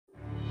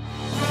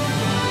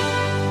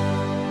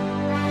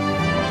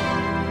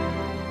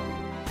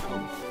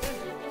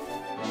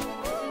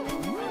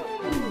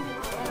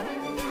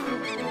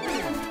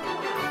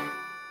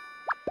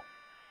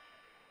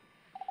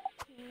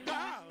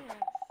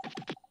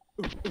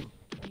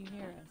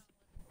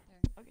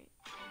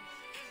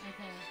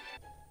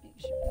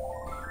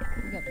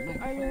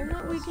I learned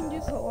that we can do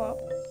co-op.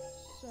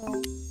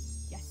 So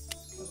Yes,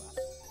 co-op.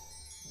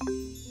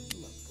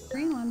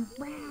 Green one,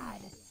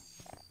 rad.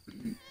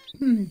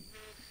 and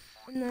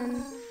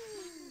then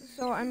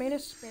so I made a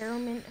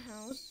spearmint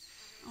house,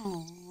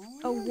 Aww.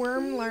 a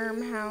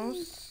wormlerm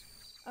house,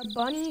 a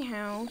bunny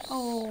house,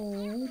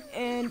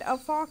 and a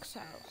fox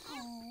house.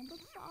 Oh, the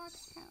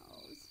fox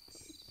house.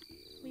 So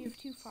cute. We have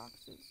 2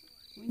 foxes.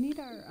 We need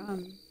our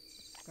garden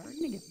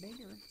to get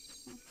bigger.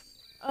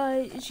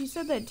 She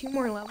said that 2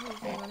 more levels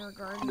and then our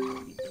garden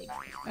will be big.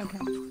 Okay.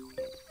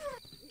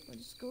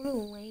 Let's go to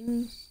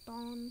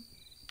Langston.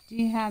 Do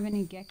you have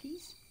any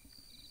geckies?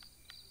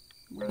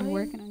 Were you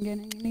working on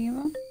getting any of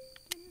them?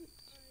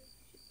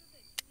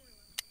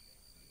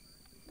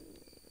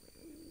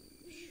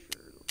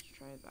 Sure, let's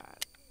try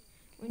that.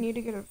 We need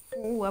to get a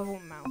full level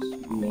mouse. We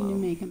need to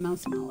make a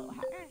mousemallow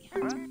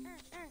happy.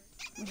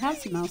 We have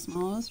some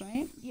mousemallows,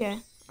 right? Yeah,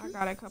 I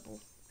got a couple.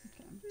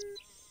 Okay.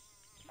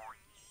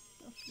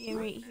 Yeah,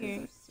 right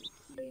here. So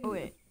cute. Oh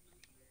wait.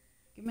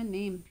 Give them a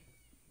name.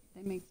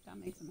 That makes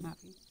them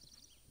happy.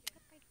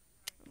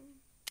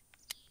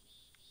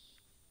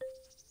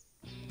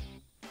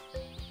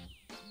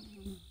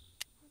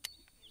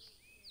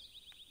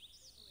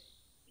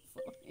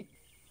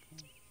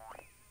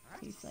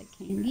 Tastes like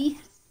candy.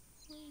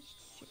 Where's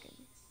chicken?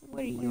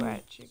 Where are you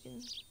at,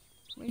 chicken?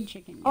 Where'd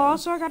chicken go? Oh,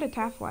 also I got a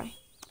taffly.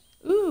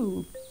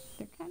 Ooh,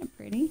 they're kind of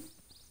pretty.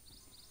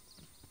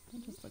 They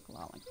just look a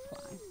lot like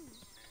fly.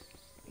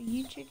 Are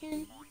you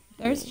chicken?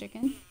 There's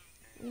chicken.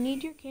 We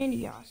need your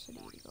candiosity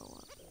to go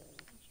up.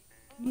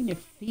 You need to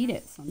feed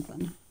it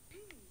something.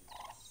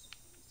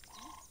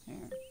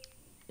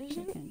 There.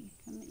 Chicken,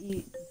 come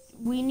eat.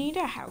 We need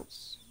a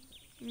house.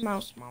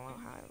 Mousemallow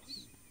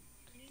house.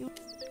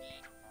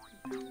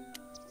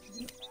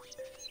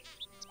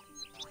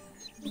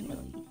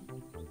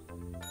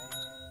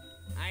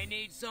 I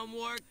need some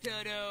work to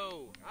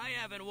do. I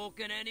haven't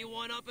woken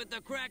anyone up at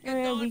the crack of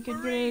Yeah, dawn we could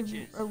for get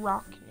ages. a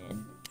rock knit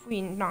if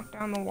we knock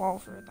down the wall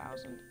for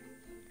 1,000.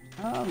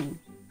 Oh.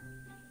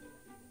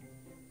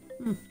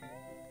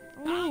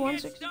 Only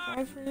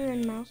 165 for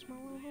a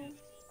Mousemallow home.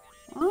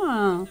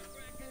 Oh.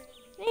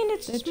 And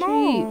it's They're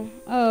small. cheap.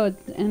 Oh,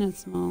 and it's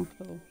small.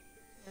 Cool.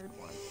 Third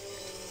one.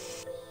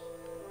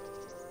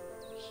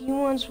 He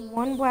wants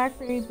 1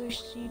 blackberry bush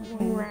seed,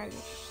 1 radish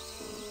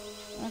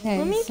seed. Okay,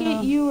 Let me so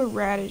get you a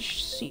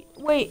radish seed.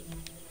 Wait.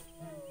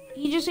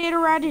 He just ate a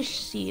radish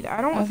seed.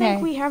 I don't Okay.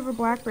 think we have a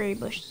blackberry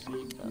bush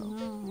seed, though.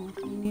 No,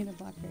 we need a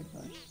blackberry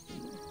bush.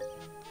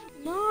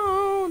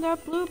 No,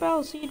 that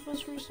bluebell seed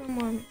was for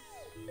someone.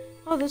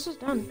 Oh, this is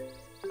done.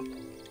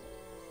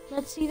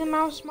 Let's see the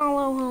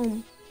Mousemallow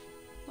home.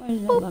 What does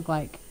Boop. it look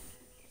like?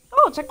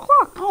 Oh, it's a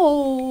clock.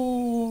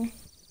 Oh.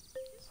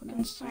 Look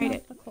inside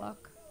it. The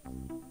clock.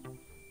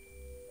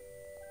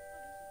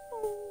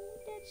 Oh,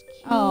 that's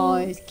cute. Oh,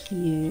 it's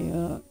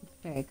cute.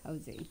 Very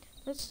cozy.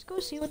 Let's go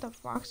see what the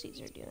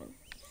foxies are doing.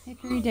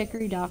 Hickory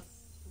dickory dock.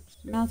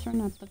 Mouse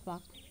run up the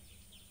clock.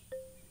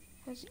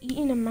 Has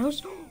eaten a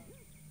mouse.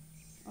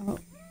 Oh,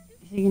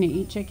 is he gonna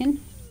eat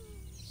chicken?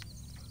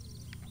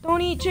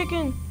 Don't eat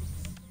chicken.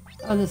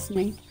 Oh, the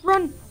snake.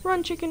 Run,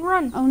 run, chicken,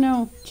 run. Oh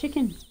no,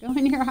 chicken, go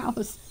in your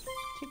house.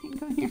 Chicken,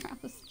 go in your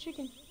house.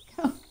 Chicken,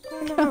 Go, go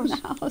in the go house.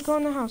 in the house. Go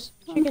in the house.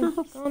 Go in the Chicken,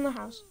 house. go in the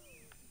house.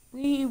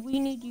 We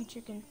need you,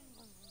 chicken.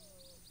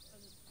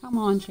 Come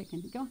on,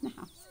 chicken, go in the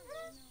house.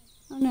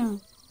 Oh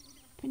no,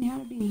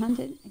 Pinata being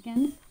hunted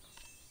again.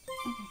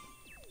 Okay.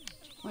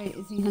 Wait,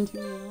 is he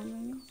hunting the other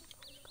one maybe?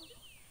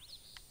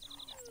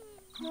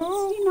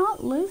 How is he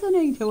not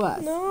listening to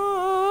us?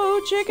 No,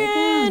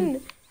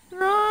 chicken,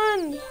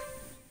 run.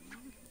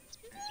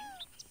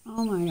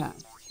 Oh my gosh,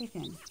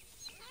 chicken.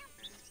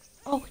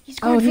 Oh, he's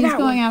going for he's that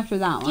going one. after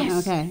that one.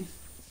 Yes. Okay,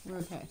 we're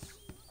okay. That's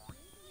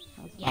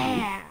fine.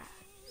 Yeah.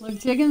 Look,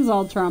 chicken's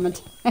all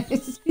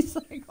traumatized. He's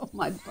like, oh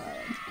my butt.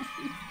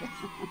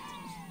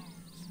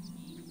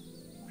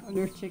 I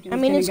wonder if chicken's I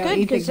mean, gonna it's go good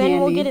eat the because then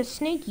we'll candy get a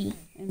snaky.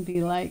 and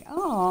be like,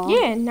 oh.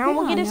 Yeah, now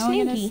we'll get a now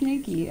we'll get a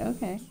snaky. snaky.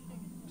 Okay.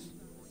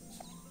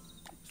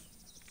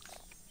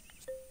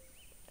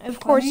 Of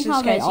course, Funny this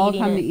how they guy's all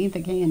eating come it. to eat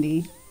the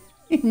candy.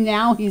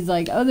 Now he's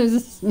like, oh, there's a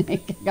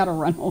snake. I gotta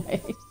run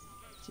away.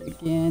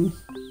 Chicken,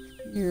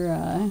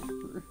 your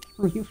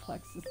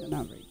reflexes are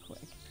not very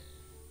quick.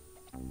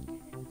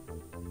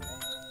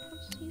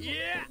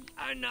 Yeah,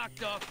 I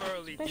knocked off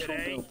early Special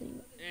today.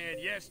 building.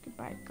 And yes,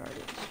 Goodbye, garden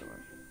store.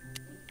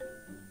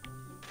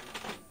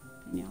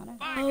 Pinata.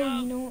 bye, Oh, girl.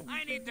 you know what?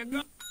 I need to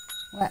go.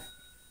 What?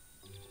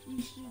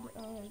 We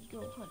should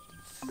go hunt.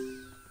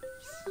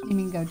 You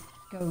mean go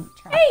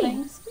trap Hey,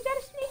 things? we got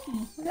a snaky.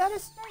 We got a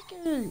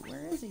snaky.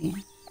 Where is he?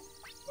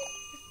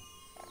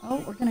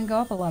 Oh, we're gonna go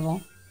up a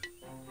level.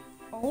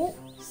 Oh,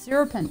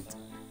 Serpent.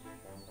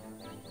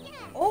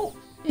 oh.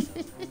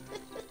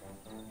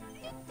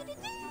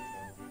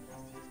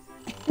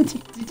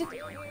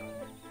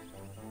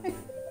 Hi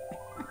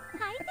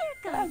there,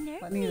 Gardener.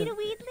 funny. Need a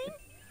weedling?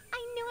 I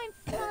know I'm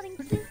spotting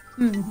too.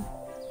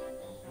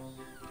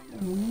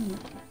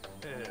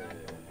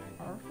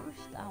 Our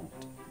first out.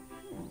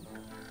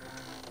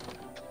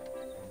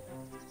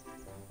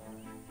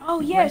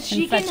 yes,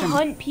 she can fetch 'em.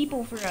 hunt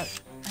people for us.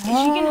 And she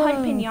can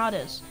hunt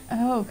pinatas.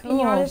 Oh, cool.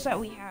 Pinatas that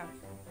we have.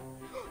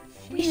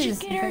 We should She's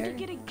get her to very-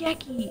 get a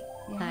Geki.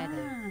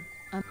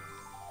 Yeah.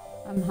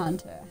 I'm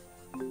Hunter.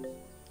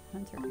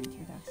 Hunter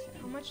introduction.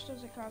 How much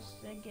does it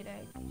cost to get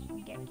a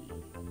Geki?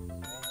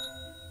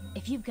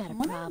 If you've got a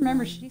Well, I problem,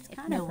 remember she's if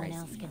kinda no one pricey.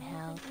 else can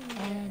help,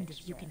 and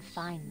if you can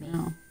find me.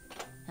 No.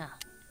 Oh,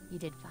 you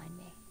did find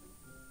me.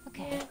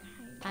 Okay, Yeah,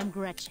 I'm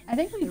Gretchen, I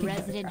think we the could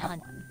resident trap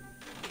hunter.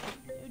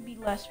 one. it would be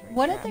less for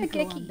What a did trap. the Go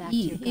on Geki back to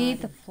eat? your He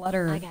ate the garden.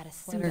 flutter. I got a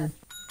suit flutter up.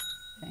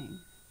 thing.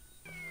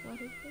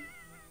 What is it?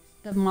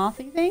 The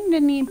mothy thing?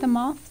 Didn't he eat the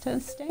moth to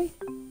stay?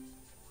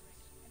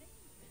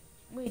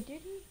 Wait,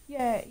 did he?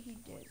 Yeah, he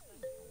did.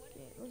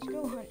 Okay, let's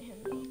go hunt him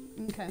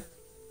though. Okay.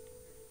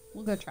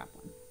 We'll go trap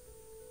one.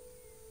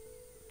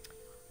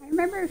 I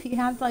remember if you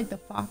have like the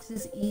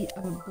foxes eat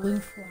a blue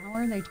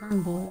flower, they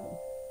turn blue.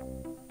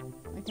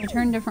 Like they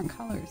turn different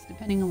colors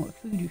depending on what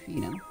food you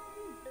feed them.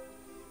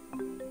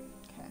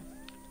 Okay.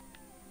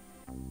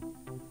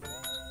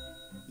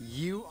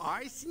 You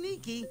are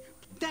sneaky.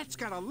 That's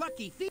got a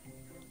lucky feet.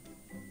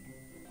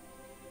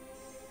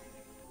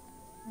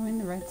 I'm in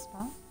the right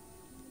spot.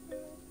 I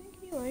think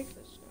he likes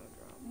the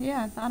snowdrop.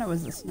 Yeah, I thought it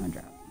was a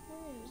snowdrop.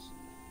 It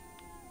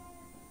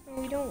is.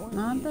 No, we don't want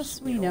Not to the use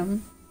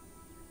sweetum.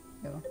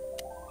 Go.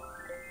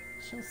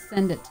 She'll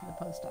send it to the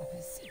post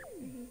office.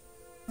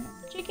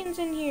 Chicken's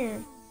in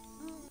here.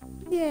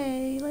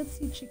 Yay, let's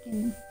see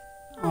chicken.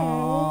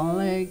 Oh,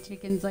 like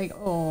chicken's like,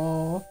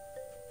 oh,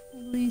 at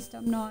least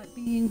I'm not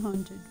being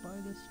hunted by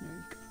the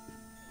snake.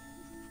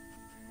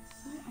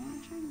 See, I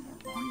want to try and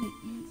get one to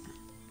eat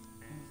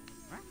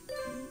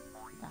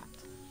that.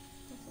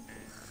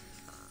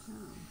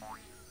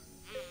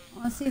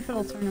 Oh. Let's see if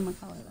it'll turn him a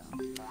color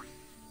though.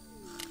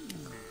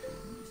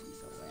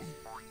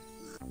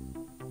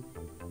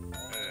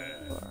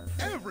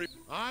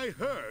 I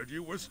heard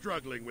you were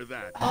struggling with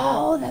that.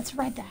 Oh, that's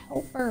right, the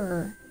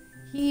helper.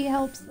 He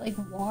helps like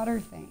water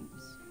things.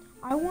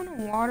 I want a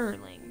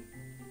waterling.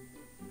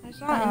 I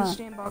saw it in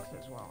Sandbox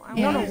as well. I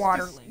Yeah. want a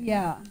waterling.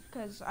 Yeah.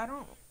 Because I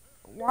don't...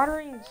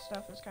 Watering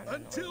stuff is kind of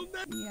Until annoying.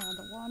 next. Yeah,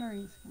 the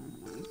watering's kind of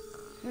annoying.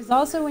 There's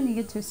also when you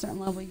get to a certain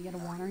level, you get a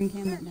watering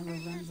can that never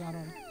runs out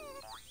of.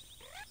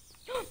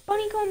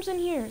 Bunnycomb's in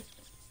here.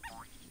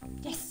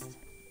 Yes!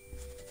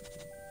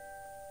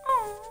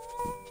 Aww.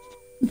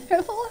 Their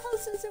little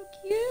house is so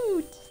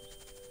cute!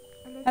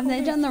 And Have they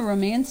Colby- done the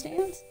romance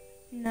dance?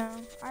 No.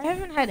 I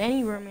haven't had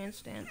any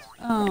romance dance.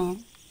 Oh.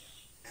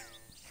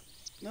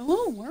 The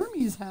little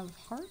wormies have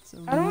hearts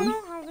over I don't them.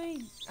 know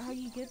how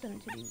you get them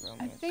to do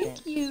romance I think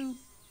dance. you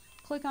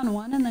click on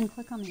one and then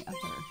click on the other.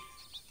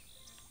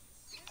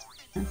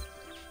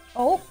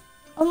 Oh!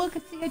 Oh look,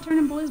 it's the guy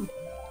turning blue.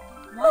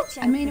 Watch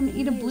I out made for him the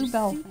eat a new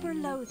bluebell super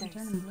thing. loathers.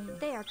 Turn him blue.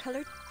 They are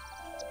colored.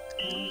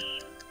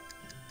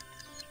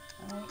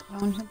 Alright,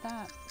 don't hit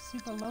that.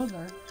 Super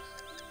loather.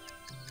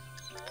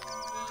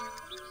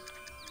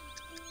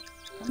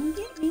 Come and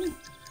get me.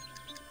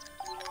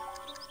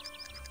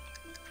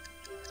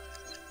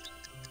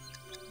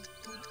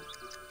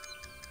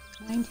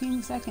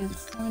 $19 seconds,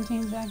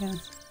 17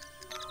 seconds,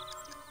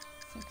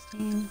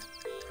 16,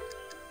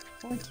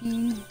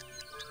 14,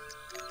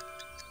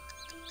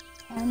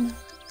 10.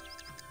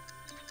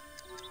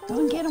 Go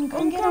and get him, go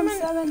and get him.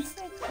 7,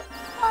 6,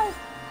 5.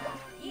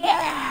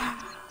 Yeah!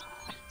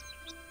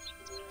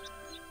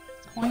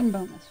 Coin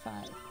bonus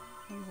 5. Is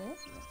it?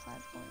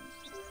 5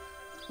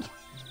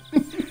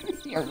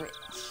 points. You're rich.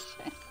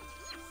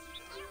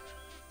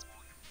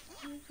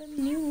 There's a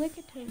new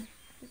Lickatoad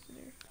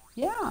visitor.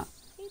 Yeah.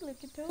 Hey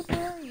Lickatoad,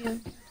 where are you?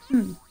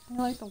 I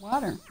like the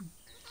water.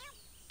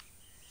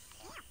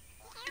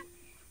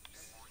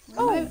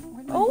 Oh, Where'd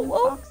my oh, blue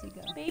oh, foxy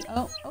go? babe.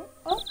 Oh, oh,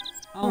 oh.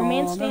 Oh,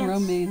 Romance the dance.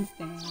 romance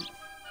dance.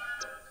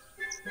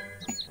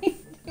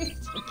 They're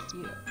so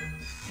cute.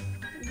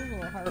 The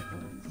little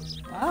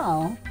heartworms.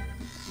 Wow.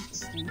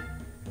 Interesting.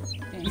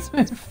 Dance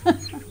move.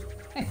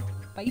 I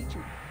bite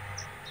you.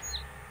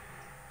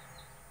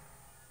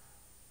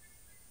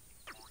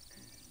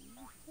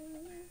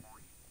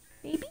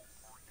 Baby?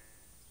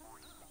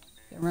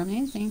 They're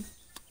romancing.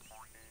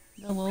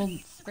 The little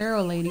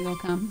sparrow lady will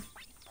come.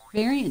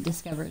 Variant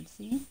discovered,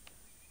 see?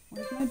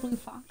 Where's my blue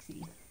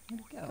foxy?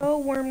 Where'd it go?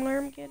 Oh,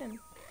 Wormlerm, get him.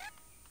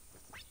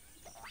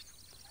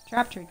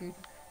 Trap triggered.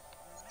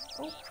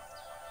 Oh.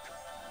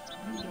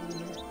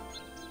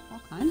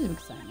 All kinds of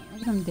excitement.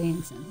 Look at them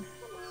dancing.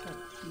 So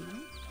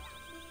cute.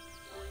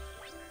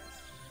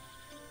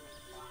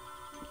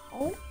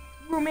 Oh,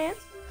 romance?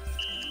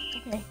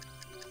 Okay.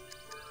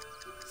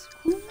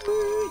 Sweet.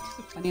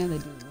 It's funny how they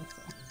do the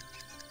whistle.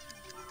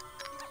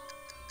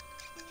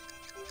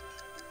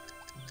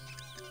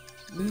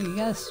 Ooh, you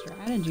got a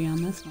strategy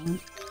on this one.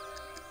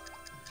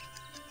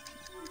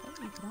 I bet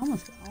you could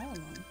almost get all of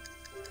them.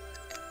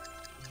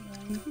 Yeah,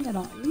 you can get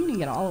all. You're gonna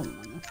get all of them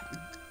on this one.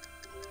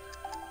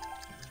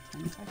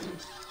 10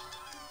 seconds.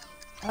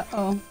 Uh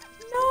oh.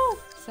 No!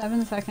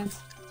 7 seconds.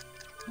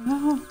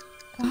 No.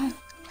 5,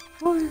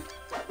 4, 3,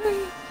 2.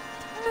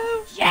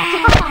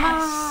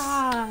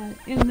 Yes!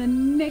 In the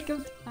nick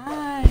of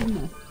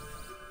time.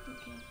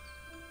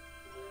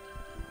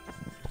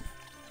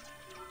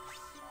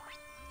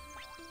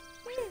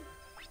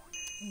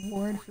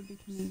 reward for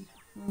becoming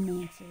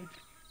romancer.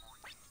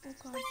 Oh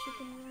god,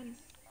 chicken run.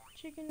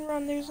 Chicken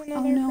run, there's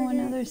another. Oh no, friggin-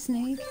 another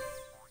snake.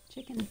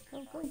 Chicken,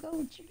 go, go,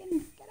 go, chicken,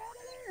 get out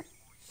of there.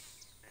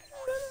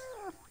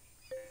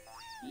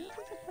 You need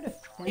to put a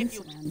fence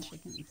around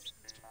chickens.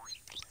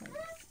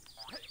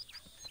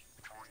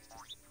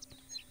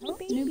 Oh,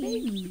 new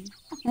baby.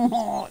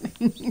 Oh,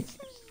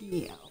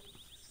 yeah.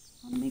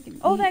 I'm making.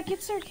 Oh, that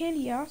gets their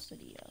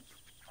candiosity up.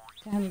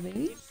 To have a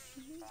baby?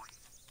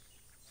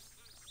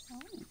 Oh,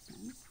 that makes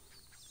sense.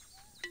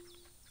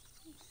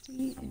 Let's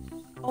see if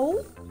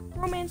Oh,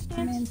 romance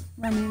dance.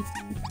 romance.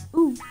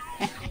 Ooh,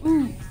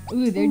 ooh,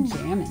 ooh! They're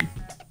jamming.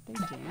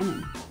 They're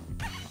jamming.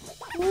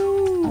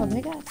 Ooh, Oh,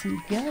 they got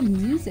some good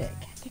music.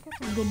 they got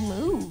some good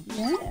moves.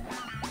 Yeah.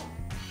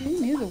 Who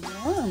knew the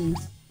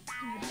worms?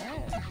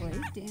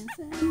 Break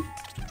dancing.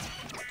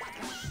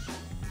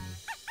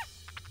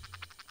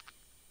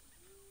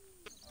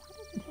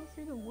 Go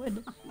through the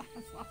wood.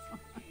 That's awesome.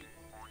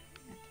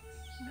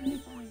 How many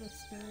of the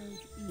sparrows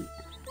eat?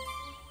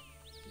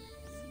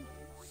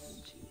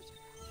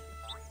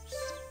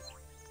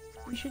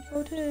 We should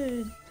go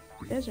to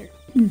desert.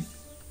 You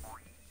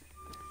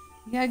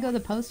gotta go to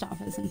the post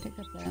office and pick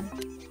up the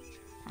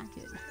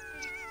package.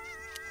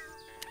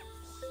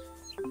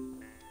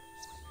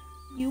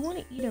 You want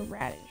to eat a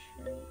radish,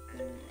 right?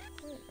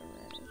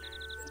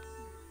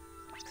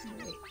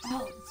 Wait.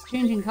 Oh, it's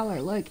changing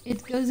color. Look,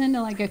 it goes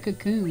into like a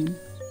cocoon.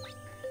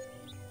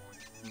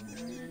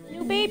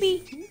 New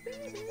baby.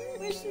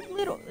 Where's the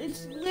little?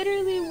 It's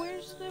literally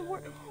where's the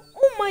word?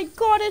 Oh my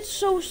god, it's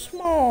so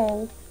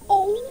small.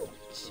 Oh.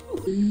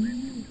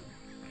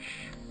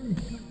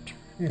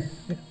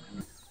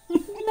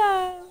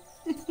 No.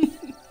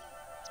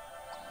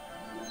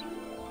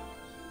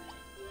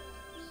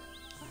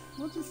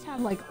 We'll just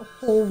have like a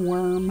whole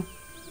worm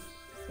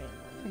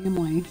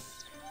family.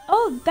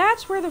 Oh,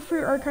 that's where the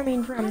fruit are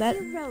coming from. That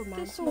How's your romance,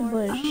 thistle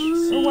Morgan?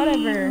 bush or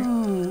whatever.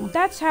 Oh.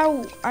 That's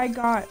how I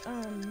got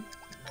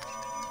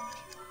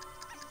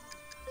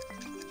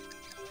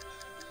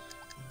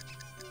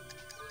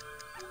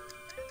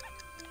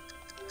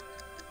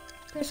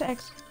Press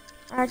X.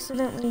 I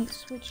accidentally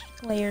switched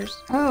players,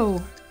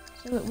 Oh.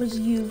 so it was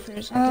you for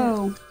a second.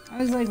 Oh. I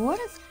was like, what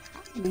is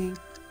happening?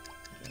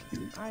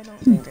 I don't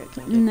think I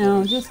can.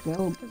 No, just go.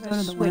 Go because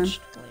I to the worm.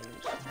 switched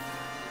players.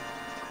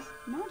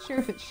 I'm not sure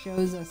if it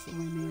shows us the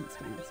romance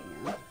dance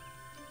again.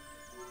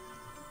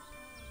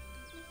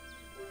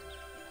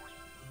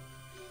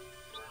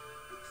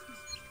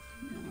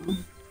 No.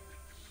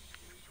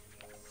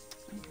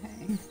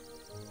 Okay.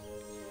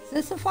 Is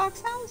this a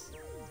fox house?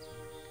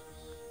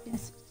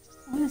 Yes.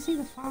 I want to see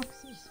the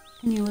foxes.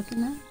 Can you look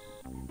in there?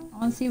 I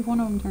want to see if one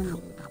of them turned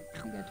blue. I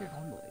think I turned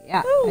blue.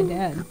 Yeah, I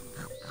did.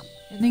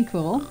 Isn't he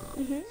cool?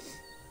 Mhm.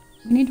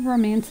 We need to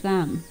romance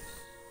them.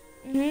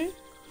 Mhm.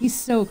 He's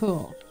so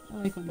cool. I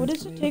like when What he's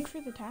does it blue. take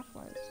for the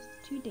tafflys?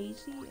 2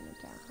 daisy and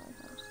a taffly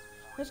house.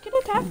 Let's get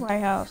a taffly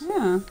house.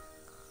 Yeah.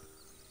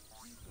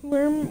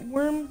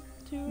 Worm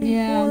 2 and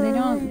Yeah, 4 they are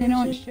don't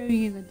romances. show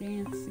you the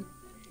dance.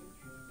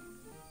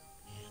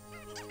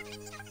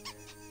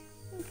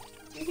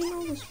 Maybe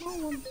not the small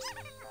ones.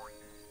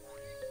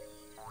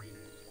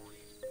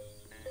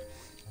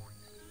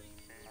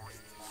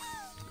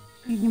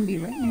 You can be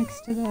right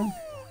next to the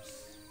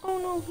Oh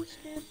no, he's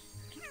scared.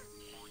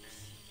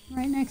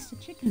 right next to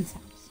Chicken's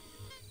house.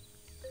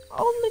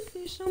 Oh look,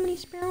 there's so many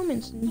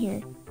sparrowments in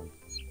here.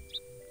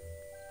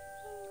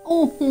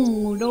 Oh,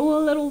 the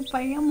whole little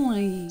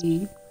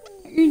family.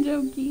 You're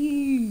so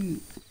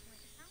cute.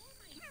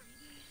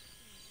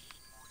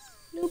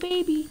 New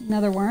baby.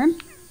 Another worm?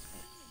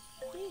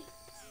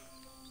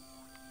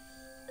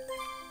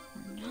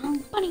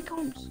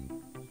 Honeycombs.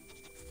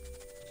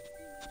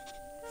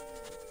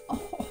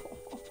 Oh,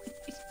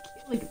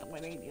 look at the way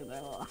they do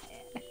their little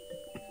head.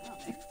 Oh,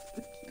 they're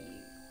so cute.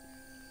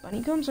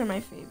 Honeycombs are my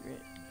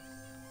favorite.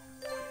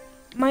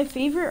 My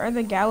favorite are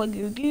the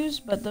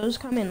Galagugus, but those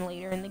come in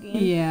later in the game.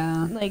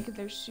 Yeah. Like,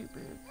 they're super.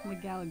 The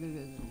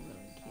Galagugas are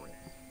really cute.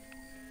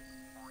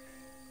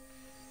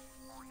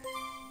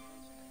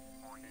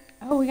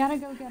 Oh, we gotta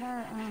go get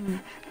our,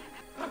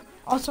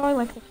 Also, I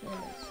like the cameras.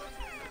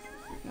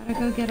 gotta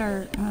go get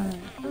our,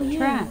 Oh, yeah.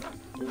 trap.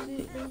 Is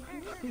it?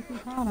 See if we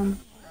caught him.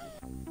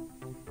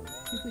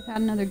 See if we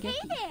caught another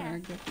Giffy for our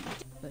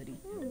Giffy buddy.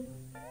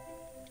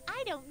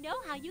 I don't know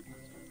how you.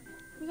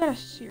 We got a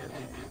cereal.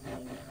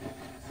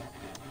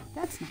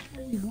 That's not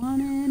what we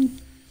wanted.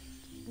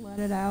 Just let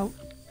it out.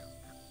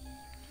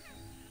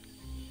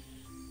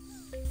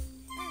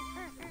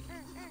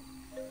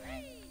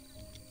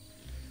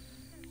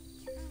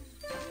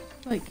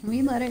 Wait, can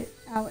we let it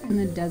out in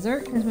the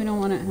desert? Because we don't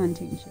want it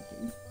hunting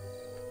chickens.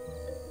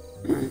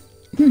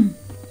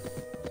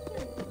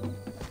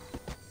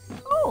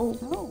 Oh!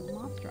 Oh,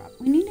 moth drop.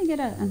 We need to get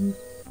a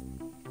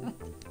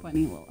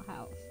funny little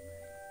house.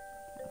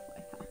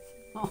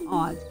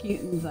 Oh, it's cute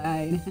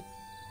inside.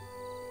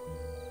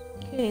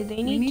 Okay, they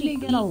We need, need to to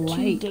get eat a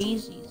light. 2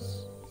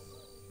 daisies.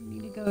 We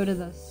need to go to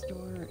the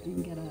store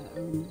and get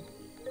a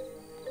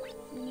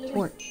We need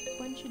torch. a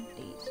bunch of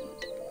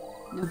daisies.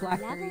 No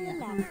blackberry Level yet.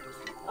 11.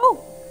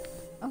 Oh!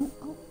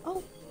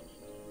 Oh.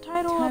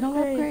 Title Title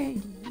upgrade.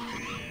 upgrade.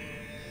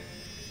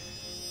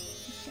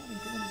 He's got a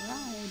good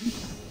ride.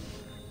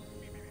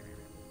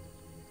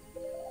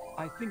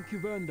 I think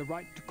you've earned the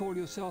right to call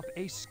yourself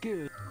a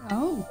skilled.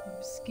 Oh,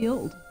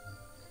 skilled.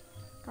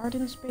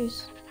 Garden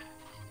space.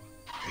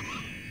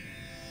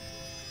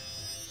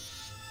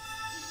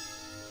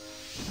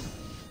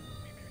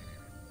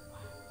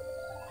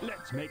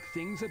 Let's make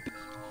things a bit.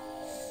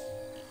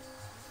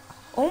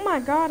 Oh my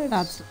god,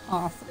 That's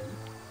awesome.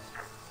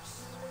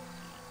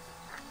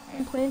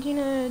 I'm planting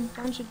a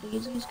bunch of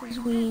daisies because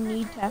we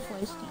need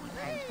tafflys to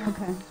eat.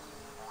 Okay.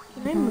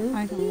 Can I move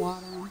I can these?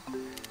 water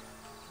them.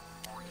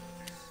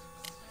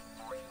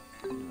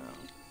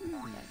 No,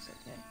 that's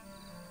okay.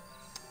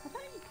 I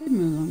thought you could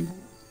move them.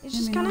 But It's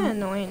just maybe kind of not.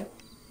 annoying.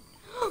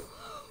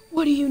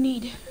 What do you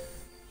need?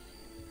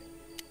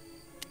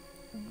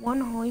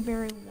 1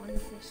 hollyberry, 1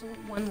 thistle,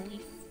 1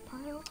 leaf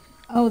pile.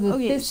 Oh, the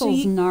Okay, so thistle's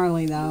you-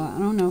 gnarly though. I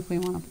don't know if we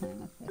want to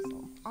plant a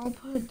thistle. I'll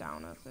put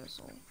down a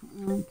thistle.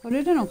 Put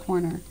it in a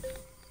corner.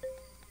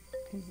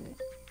 Because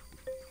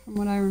from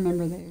what I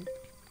remember, they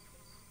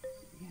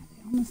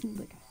almost need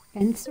like a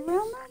fence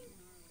around them.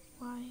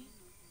 Why?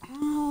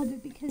 Oh,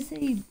 but because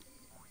they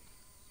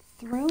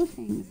throw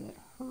things that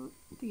hurt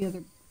the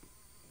other.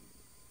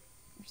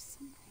 There's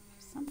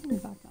something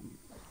about them.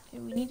 Okay,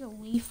 we need a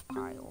leaf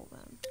pile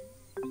then.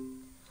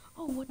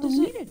 Oh, what Oh, does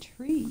we it? need a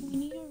tree. We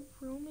need to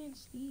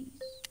romance these.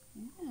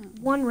 Yeah.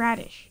 1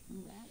 radish.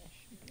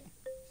 Radish. Okay.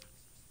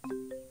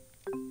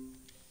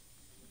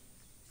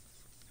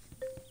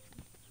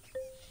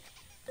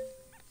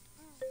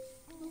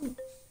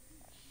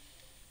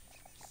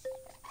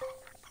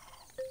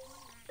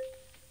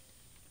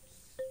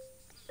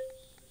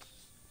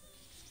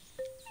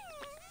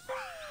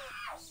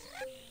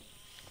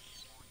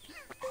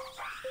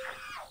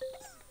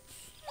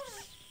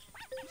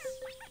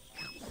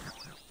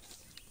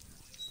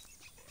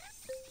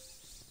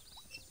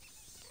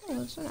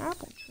 Oh, it's an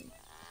apple tree.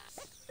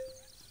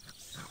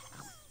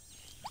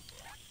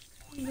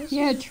 This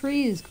Yeah, is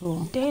tree is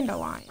cool.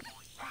 dandelion.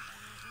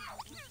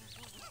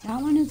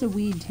 That one is a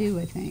weed too,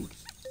 I think.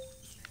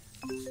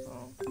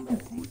 Oh, I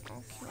think.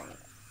 okay.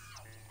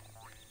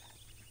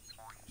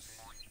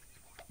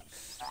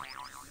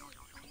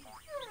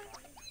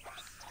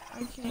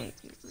 I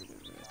can't get rid of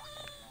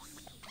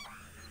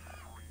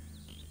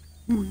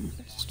it.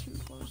 It's too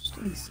close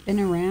to Like spin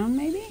around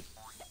maybe?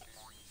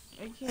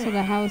 I So can't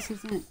the house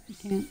isn't, you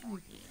can't,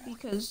 like,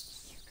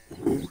 because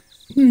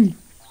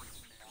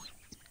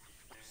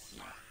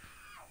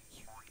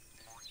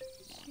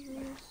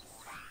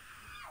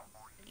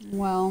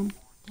well,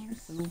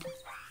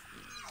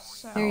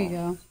 so there you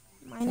go.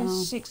 mine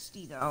is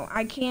 60 though.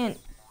 I can't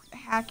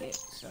hack it,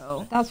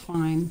 so That's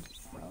fine.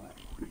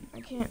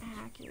 I can't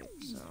hack it,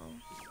 so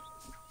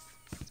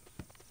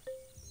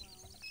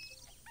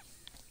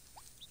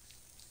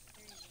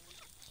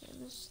okay,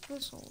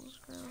 this hole is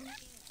ground. I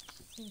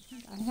think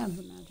I have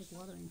the magic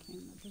watering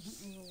can that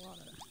doesn't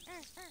overwater.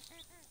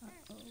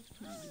 Uh-oh,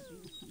 come on,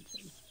 be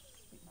hunted.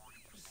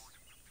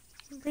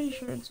 I'm pretty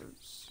sure it's a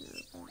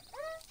syrup.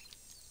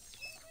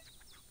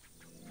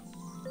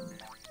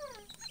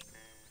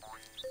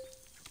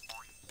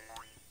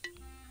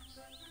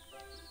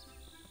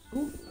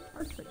 Ooh,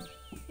 partridge.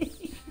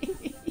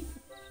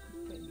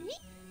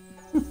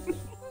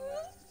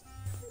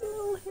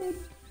 Little head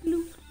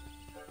bloop.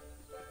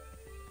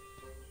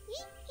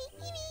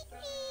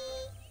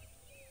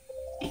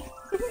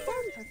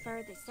 Some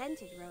prefer the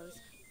scented rose,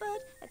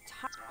 but a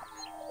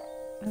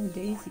Oh,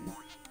 daisies. Oh,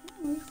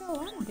 we've got a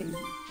lot of daisies.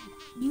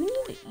 You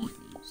need to eat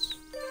these.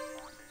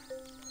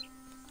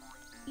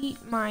 Eat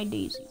my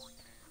daisies.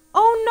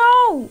 Oh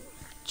no!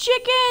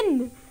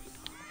 Chicken!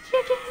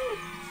 Chicken!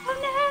 Oh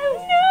no!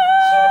 No!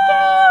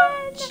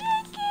 Chicken!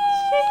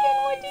 Chicken!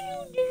 What did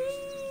you do?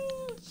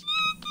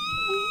 Chicken!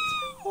 We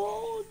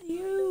told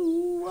you.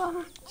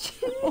 Oh.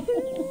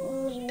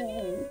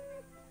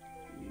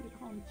 You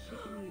call him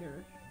chicken eater.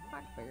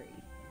 Blackberry.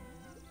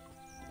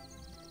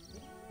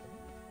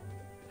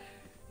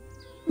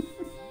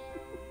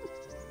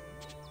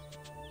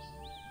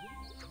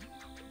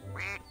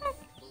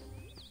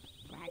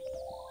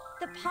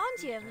 The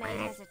pond you have made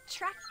has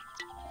attracted.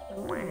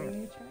 Oh, try to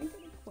get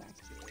a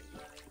quackberry.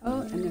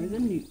 Oh, and there's a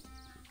newt.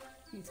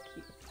 He's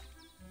cute.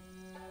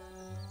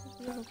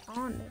 We have a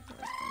pond.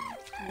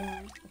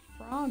 Yeah, the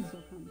frogs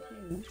will come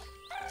too.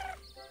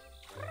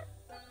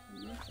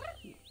 And they're so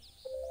cute.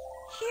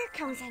 Here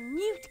comes a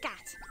newt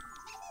gat.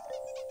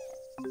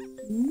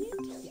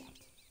 Newt yet.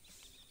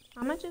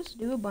 I'm gonna just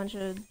do a bunch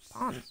of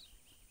ponds.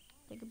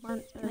 Take a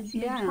bunch of big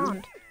Yeah.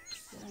 pond.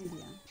 Good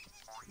idea.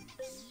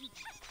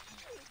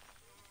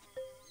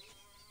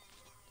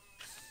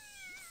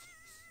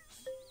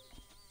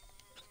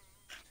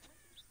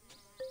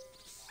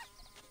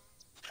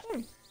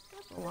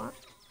 That's a lot.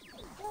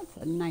 That's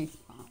a nice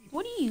pond.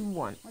 What do you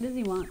want? What does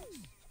he want?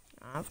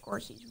 Of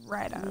course, he's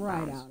right out of Right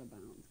bounds. out of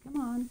bounds.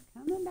 Come on.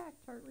 Coming back,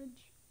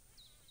 Partridge.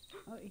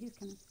 Oh, he's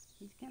coming.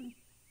 He's coming.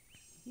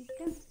 He's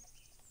coming.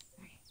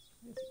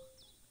 Okay.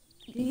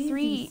 Where's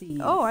Three.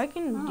 seeds. Oh, I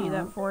can do Oh.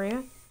 that for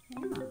you. Yeah.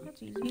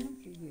 That's easy.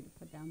 That's easy to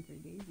put down 3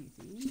 daisy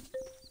seeds.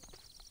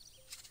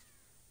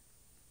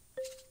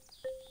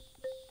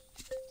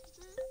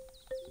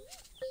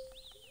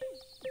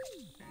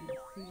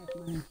 Let's see if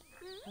my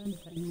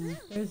husband knows.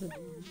 There's a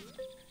daisy.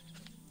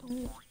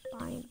 Don't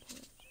find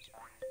it.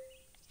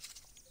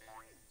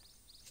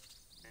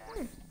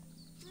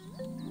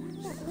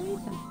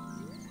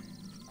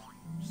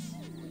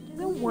 Did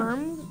the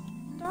worm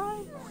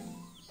die?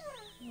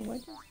 Oh, what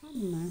just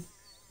happened there?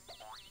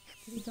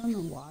 Did he go in the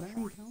water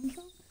and kill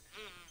himself?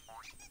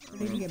 Or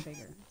did he get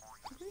bigger?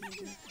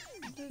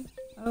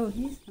 Oh,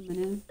 he's coming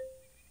in.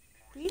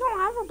 We don't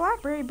have a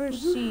blackberry bush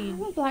seed.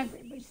 Oh,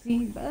 blackberry bush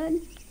seed, bud.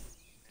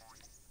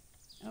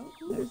 Oh,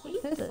 there's a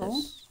Eat thistle.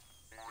 this.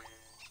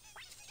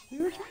 We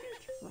were trying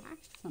to track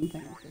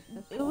something with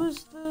the thistle. It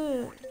was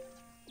the.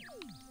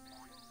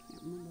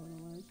 Can't remember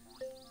what it was.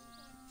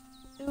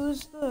 It was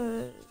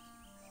the.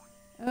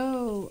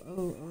 Oh.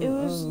 It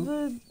was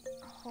the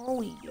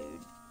holly, dude.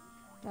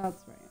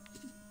 That's right.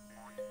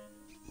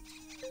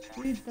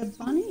 Dude, the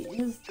bunny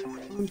is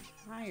on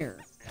fire.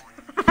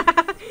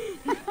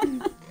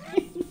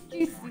 Did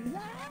you see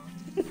that?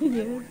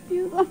 Yeah.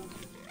 He was on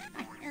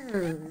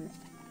fire.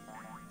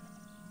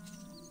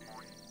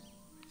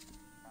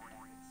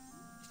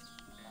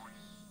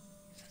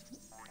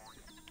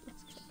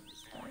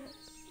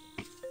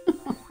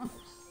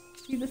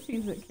 See the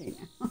seeds that came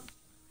out.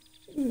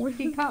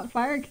 He caught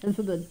fire because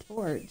of the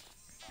torch.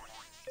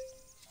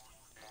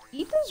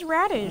 Eat this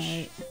radish.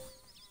 Right.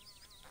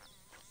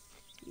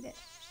 Eat it.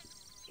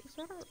 Is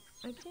that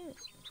a, I can't.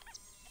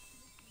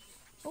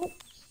 Oh,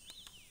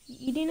 you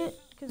eating it?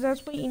 Because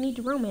that's what you need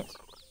to romance.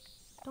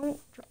 Don't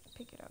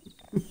pick it up.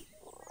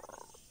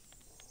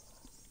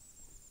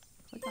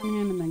 Click on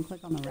him and then click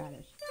on the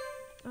radish.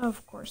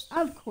 Of course.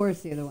 Of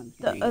course the other one's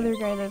The gonna eat other it.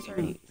 guy that's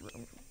already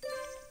roamed.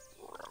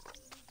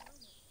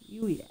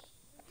 You eat it.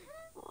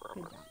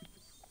 Good job.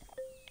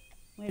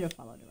 Way to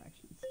follow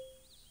directions.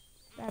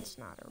 That's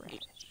not a radish.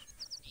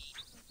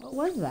 What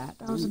was that?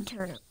 That was a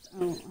turnip.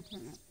 Oh, a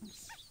turnip.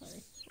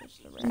 Sorry. Where's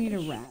the I need a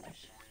radish?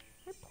 radish.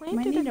 I Might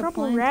planted need a to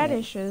couple plant it.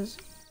 radishes.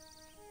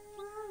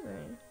 Where are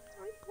they?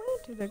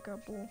 I planted a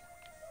couple.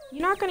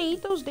 You not gonna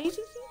eat those daisy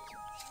seeds?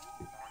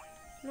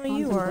 No,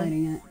 you are.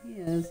 Contemplating it. He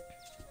is.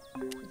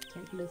 Just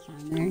taking his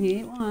time there. He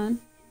ate one.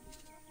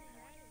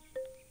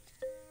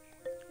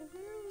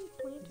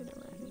 I planted a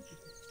radish.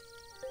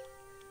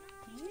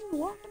 He's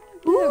walking on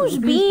Who's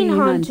through. being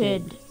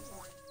hunted?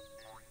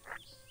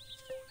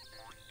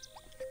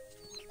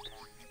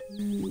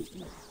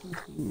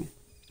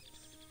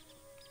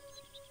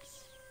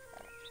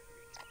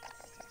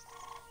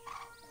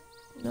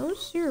 No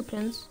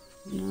syrupins.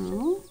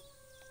 No.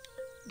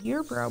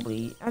 You're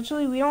probably...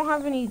 Actually, we don't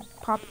have any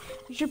pop...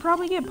 We should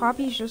probably get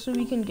poppies just so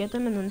we can get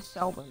them and then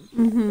sell them.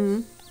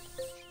 Mm-hmm.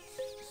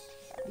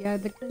 Yeah,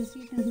 because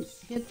you can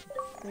get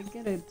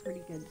a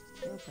pretty good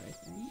sale price,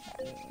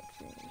 right?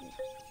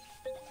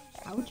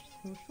 Ouch.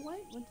 Socialite?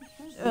 What did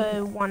that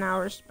say? 1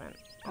 hour spent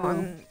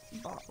on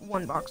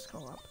one box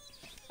co-op.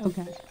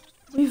 Okay.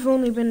 We've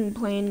only been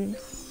playing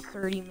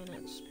 30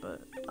 minutes,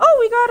 but... Oh,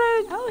 we got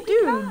a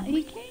dude!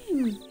 He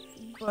came.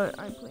 But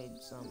I played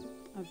some.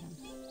 Okay.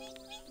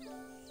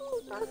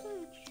 Oh, Starfish.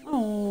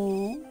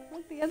 Oh,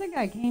 look, the other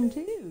guy came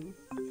too.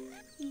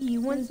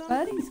 You want His some?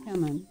 buddy's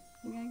coming.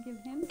 We gotta give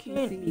him some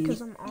Can't seeds.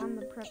 because I'm on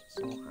the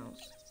pretzel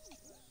house.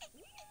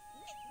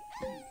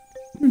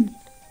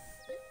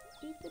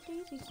 Eat the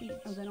daisy seeds.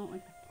 Oh, they don't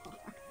like the fox.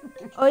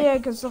 Oh yeah,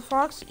 because the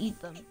fox eat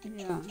them.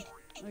 Yeah.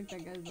 Like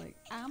that guy's like,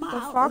 I'm The out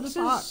with foxes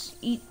the fox.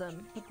 eat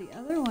them. But the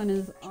other one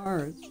is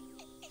ours.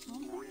 I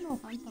don't think they'll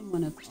hunt them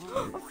when it's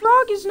ours. A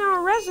frog is now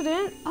a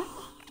resident.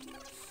 Oh,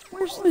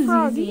 Where's that the was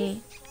froggy?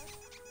 easy.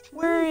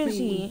 Where is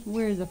he?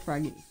 Where's the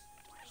froggy?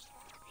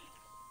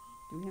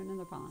 Do we have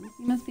another pond?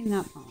 He must be in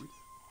that pond.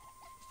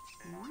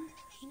 No?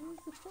 Where's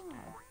the frog?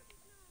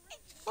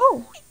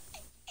 Oh,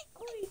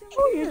 Oh, he's over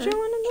oh, here. you're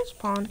chilling in this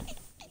pond.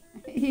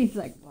 He's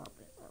like,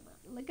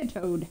 like a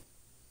toad.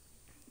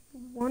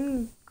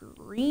 One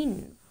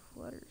green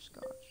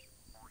flutterscotch.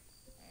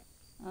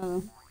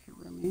 Oh,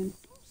 romance.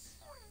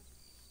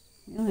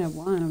 We only have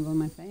one of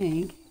them, I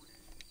think.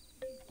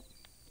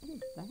 What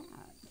is that?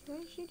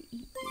 I should eat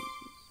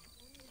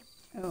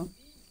these. Oh,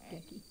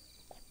 sticky.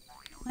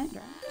 Plant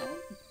dry. Oh.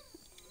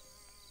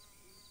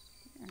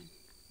 There.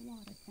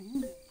 Water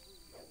thing.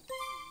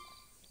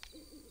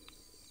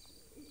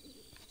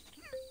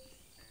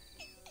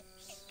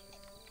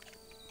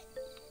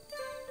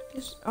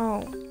 This,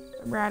 oh,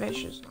 the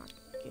radish is not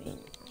getting.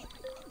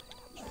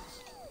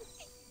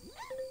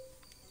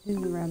 These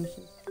are the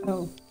radishes.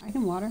 Oh, I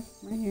can water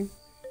right here.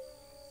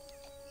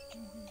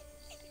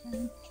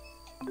 Okay,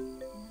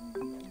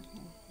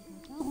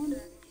 that one.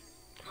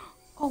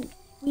 Oh,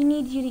 we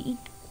need you to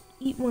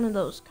eat one of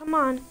those. Come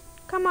on,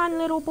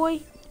 little boy.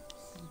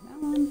 That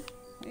one.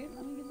 Wait,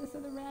 let me get this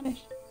other radish.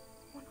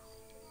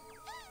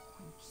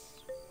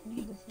 I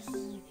need this other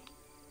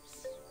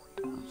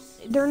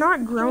radish. They're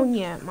not grown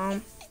yet,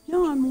 Mom.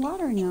 No, I'm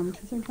watering them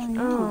because they're dying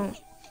Oh, out.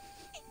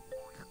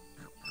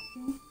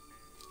 See?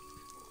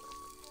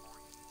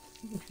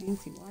 It's a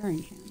fancy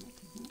watering can.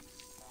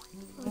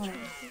 Water.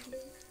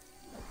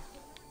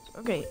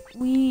 Okay,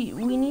 we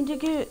need to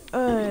get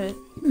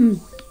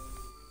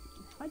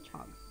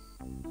Hedgehog.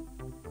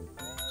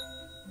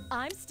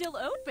 I'm still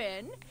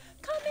open.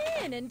 Come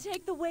in and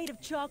take the weight of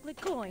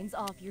chocolate coins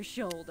off your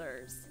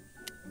shoulders.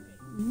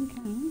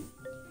 Okay.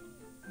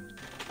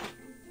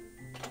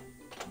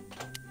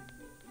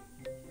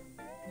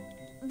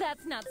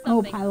 That's not Oh,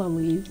 something. pile of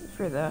leaves.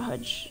 for the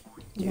hudge.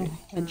 Yeah,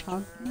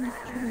 hedgehog.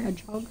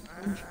 Hedgehog.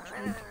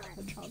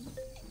 Hedgehog.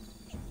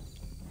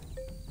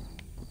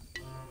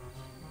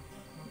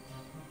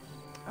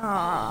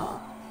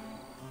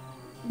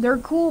 They're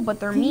cool, but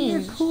they're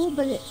mean. They're cool,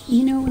 but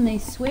you know when they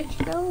switch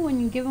though, when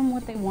you give them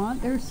what they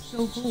want, they're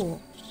so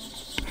cool.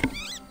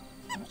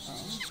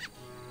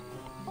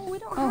 Oh, we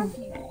don't have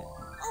you.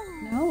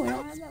 No, we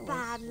don't That's have that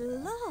bad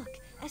luck.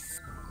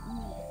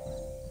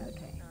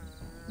 Okay.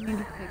 We need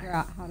to figure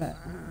out how to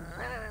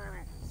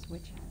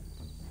switch it.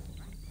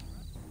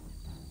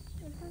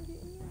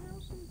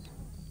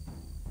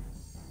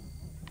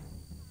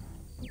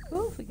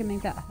 Cool if we can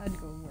make that HUD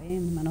go away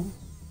in the middle.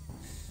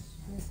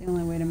 That's the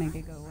only way to make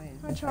it go away.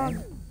 Is this way.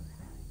 Hedgehog.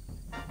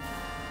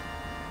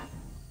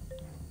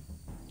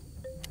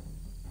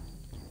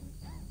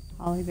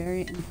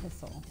 Hollyberry and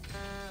thistle.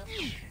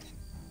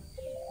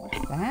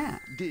 What's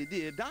that?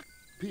 Doc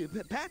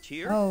Patch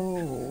here.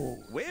 Oh,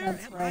 Where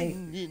that's am right.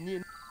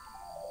 I?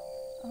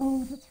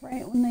 Oh, that's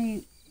right. When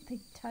they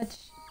touch,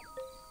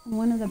 when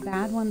one of the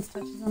bad ones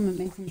touches them, it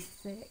makes them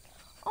sick.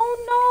 Oh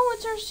no,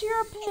 it's our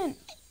syrup hint.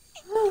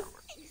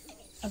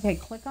 Okay,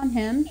 click on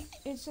him.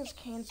 It says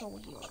cancel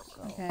heal,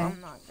 so Okay. I'm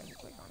not gonna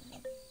click on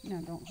him.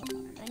 No, don't click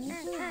on I need to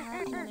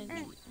hack one of these.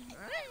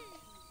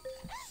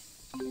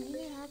 I need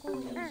to hack one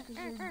of these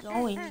because they're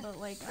going, but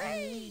like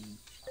I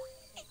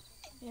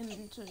need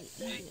him to eat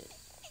it.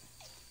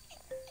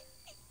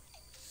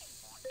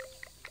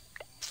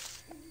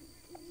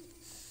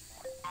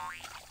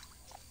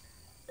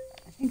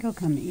 I think he'll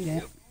come eat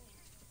it.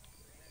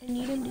 I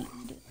need him to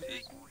eat it.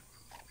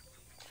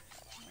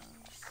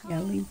 Yeah,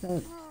 leave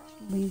the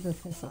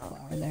thistle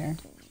flower there.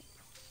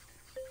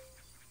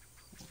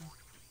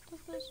 The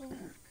thistle.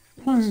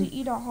 He wants to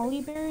eat a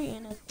hollyberry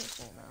and a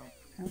thistle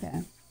now.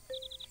 Okay.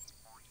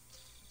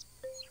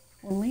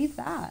 We'll leave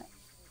that.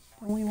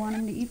 Don't we want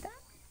him to eat that?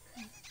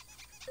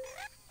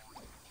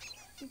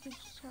 We could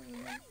just have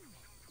him.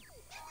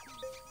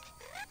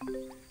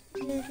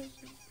 Never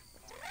used that.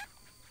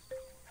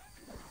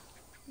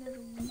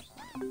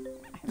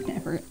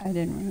 I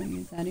didn't really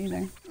use that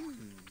either.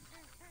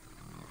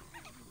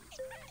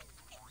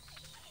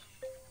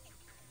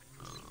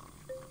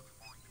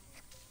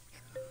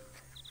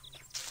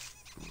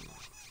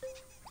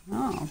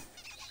 Oh.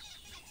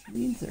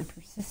 Weeds are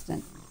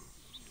persistent.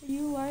 Are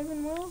you alive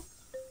and well?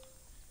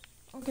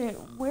 Okay,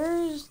 where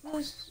is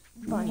this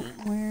bunny?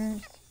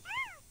 Where's...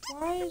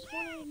 Why is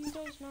one of you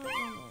guys not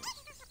running?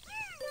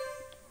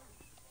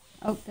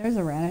 Oh, there's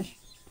a radish.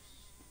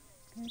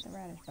 There's a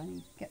radish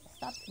bunny.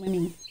 Stop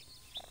swimming.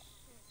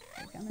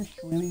 I'm a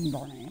swimming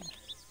bunny.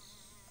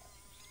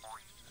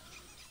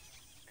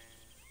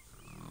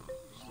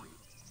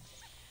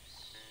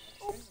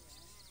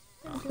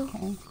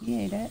 Okay,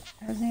 he ate it.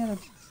 There's the other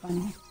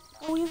bunny.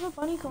 Oh, we have a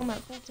bunny comb at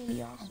full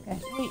candy also. Okay.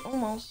 Wait,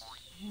 almost.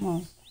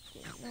 Almost.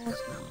 Okay, now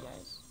let's get you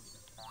guys.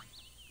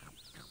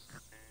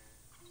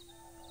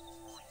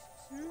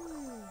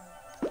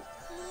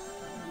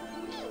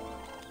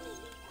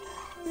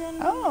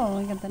 Oh,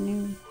 we got the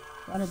new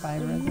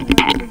flutterby resin.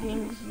 The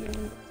game is getting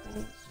cold,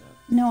 so.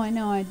 No, I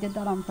know. I did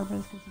that on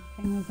purpose because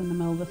the thing was in the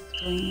middle of the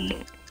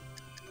screen.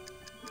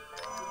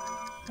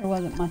 There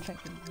wasn't much I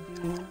could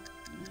do. So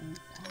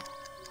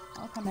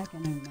I'll come back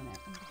in a minute.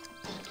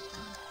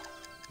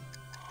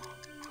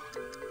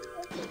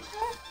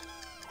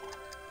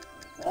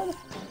 Good.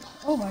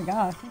 Oh my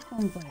gosh, this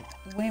one's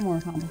like way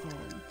more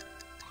complicated.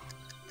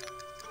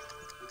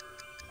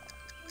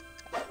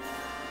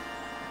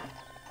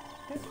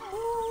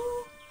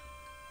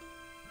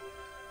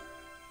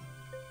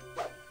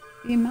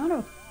 The amount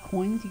of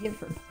coins you get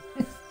for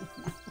this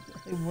is not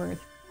really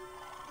worth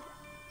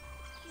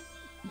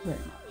very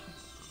much.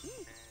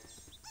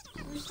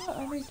 Where's the other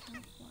taffly?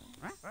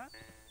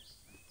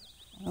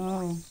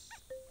 Oh,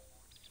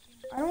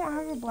 I don't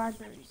have a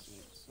blackberry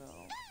seed, so.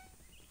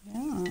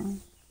 yeah.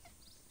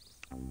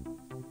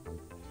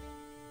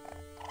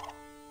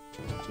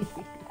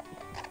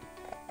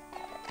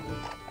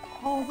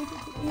 Oh, look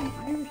at the little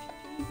Irish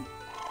cheese.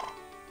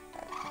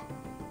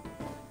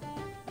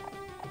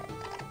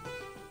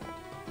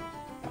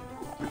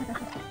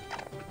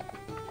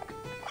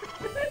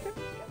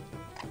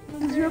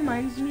 This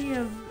reminds me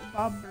of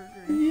Bob Burger.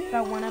 Yeah.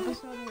 That one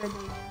episode where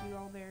they do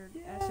all their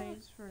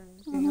essays for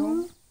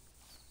Google.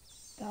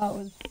 That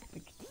was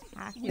Where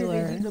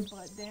spectacular. they do the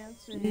butt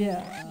dance and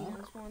Yeah.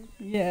 Tina's one.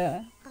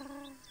 Yeah.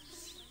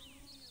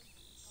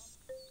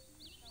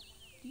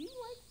 Do you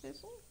like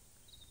thistle?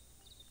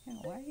 Yeah,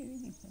 why are you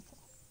eating thistle?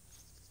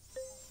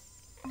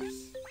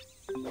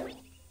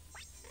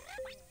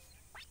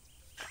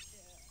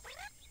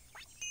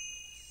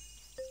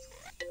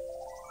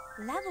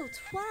 Level level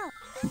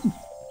 12.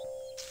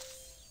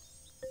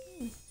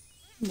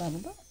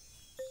 Leveled up.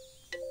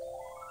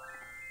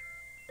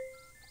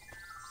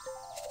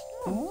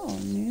 Oh,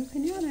 new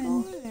pinata.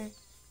 Over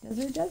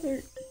there.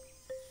 Desert.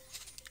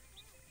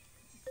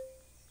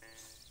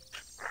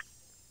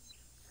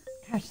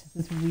 Gosh,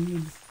 this is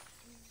weeds.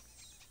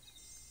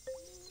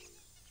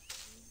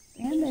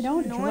 And they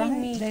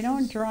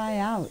don't dry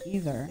out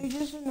either. They're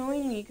just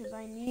annoying me because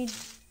I need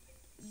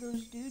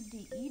those dudes to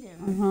eat him.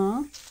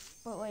 Uh-huh.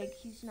 But, like,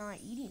 he's not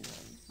eating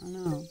them. I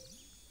know.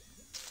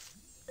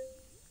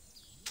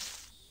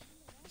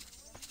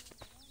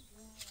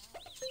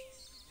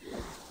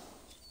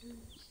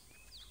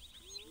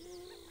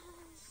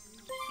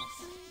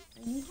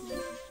 I need to make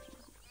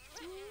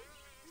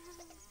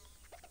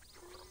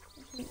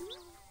this cheesy.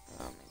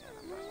 Oh my god,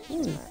 I'm not Who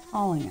is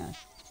calling us?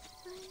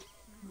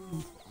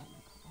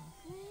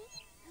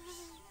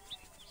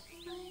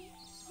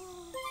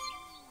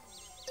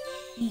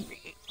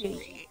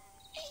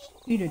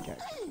 Eat a jerk.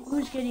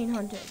 Who's getting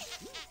hunted?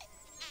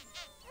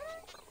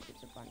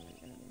 It's a bunny.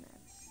 I'm gonna be mad.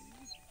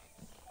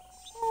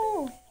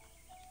 Oh,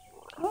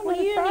 Oh, what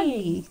do you froggy.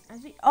 need?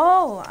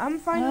 Oh, I'm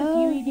fine with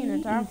you eating a he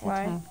eats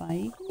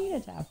taffly. You can eat a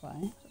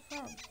taffly. It's a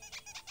frog.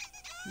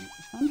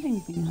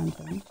 Something's being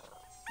hunted.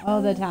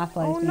 Oh, the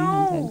taffly's being no,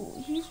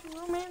 hunted. he's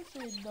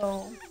romanced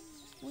though.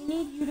 We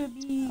need you to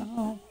be.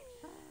 Oh.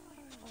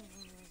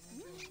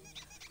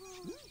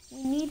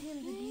 We need him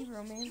to be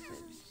romanced.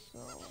 So.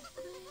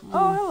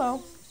 Oh,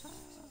 hello.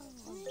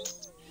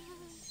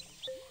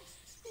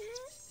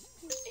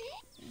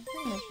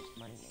 Pretty much just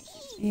money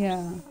makers.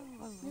 Yeah.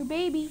 New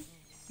baby.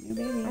 New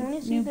baby. I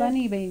wanna see New the-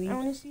 bunny baby. I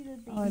want to see the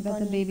baby. Oh, I bet the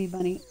bunny. baby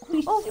bunny.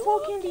 Oh, full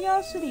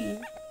curiosity.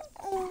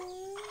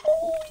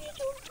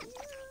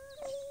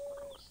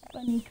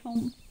 Bunny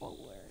come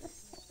forward.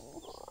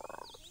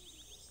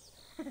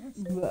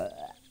 Bleh.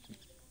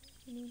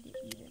 I need to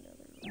eat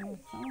another one. Oh,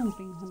 someone's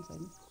being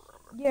hunted.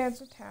 Yeah,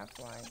 it's a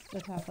taffly.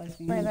 The taffly's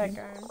being By hunted. that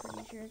guy, I'm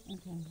pretty sure.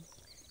 Okay.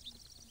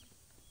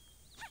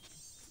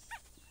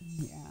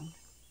 Yeah.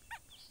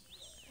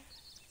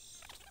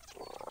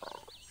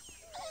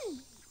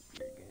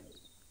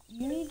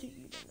 You need to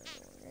eat another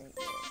one, right?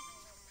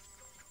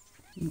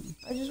 Yeah. Mm.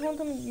 I just want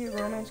them to get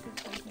romance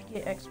because you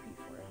get XP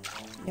for it.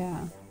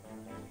 Yeah.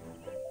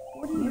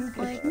 What do you Yes,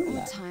 get? like,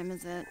 What time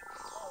is it?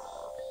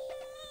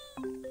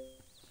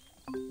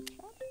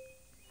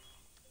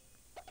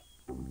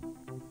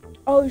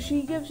 Oh,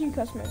 she gives you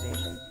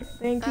customization.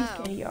 They increase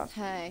candy off.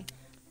 Hey.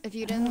 If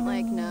you didn't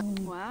know.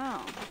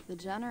 Wow, the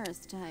generous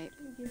type.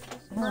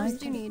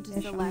 First, you need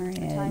to select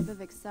the type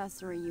of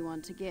accessory you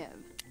want to give.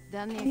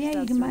 Then the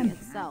Yeah, you can buy accessory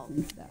mats itself.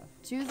 and stuff.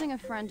 Choosing a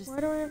friend to... Why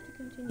do I have to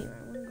continue? I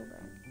want to go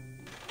back.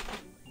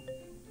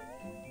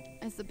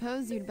 I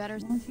suppose you'd better... I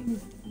want you to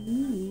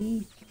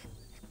see.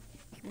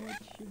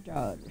 What's your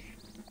judge?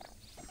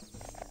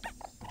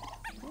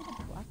 Where's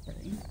the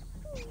blackberry?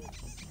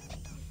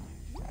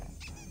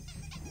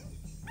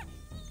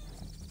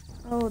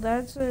 Oh,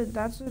 that's a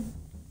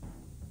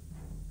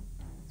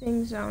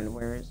thing sound.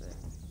 Where is it?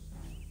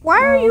 Why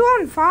are you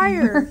on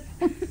fire?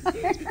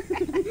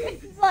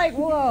 It's like,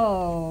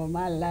 whoa,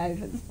 my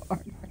life is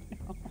hard right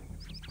now.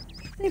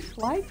 They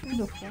fly through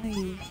the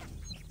flames.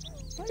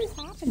 What is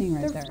happening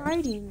right there? They're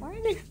fighting. Why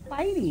are they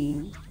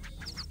fighting?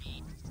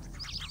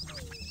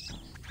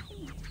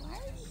 Why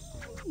are they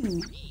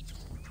fighting?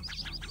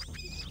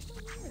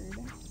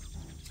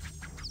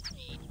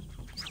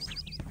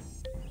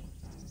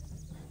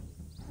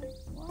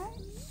 What?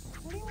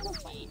 What do you want to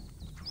fight?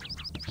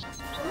 I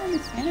don't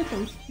understand if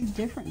there's two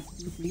different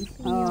species.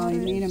 Oh, he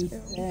made him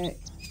sick.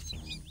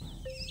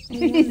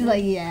 He's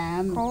like, yeah,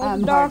 I'm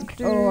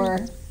doctor.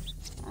 hardcore.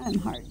 I'm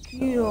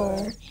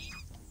hardcore.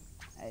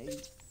 I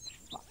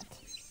fought.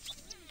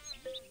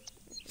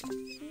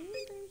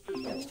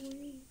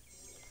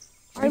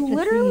 I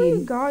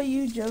literally got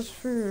you just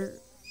for.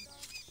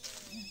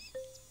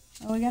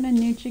 Oh, we got a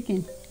new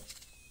chicken.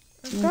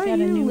 I got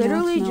you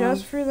literally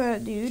just for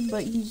that dude,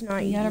 but he's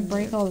not. You gotta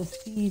break all the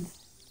seeds.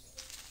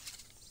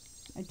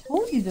 I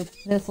told you the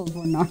thistles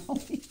were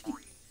gnarly.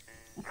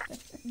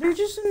 They're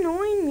just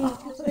annoying me.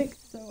 Cause like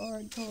so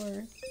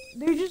hardcore.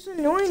 They're just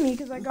annoying me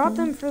because I got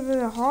them for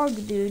the hog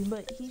dude,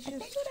 but he's just. I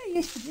think what I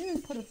used to do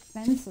is put a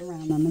fence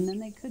around them, and then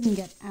they couldn't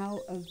get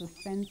out of the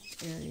fence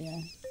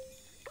area.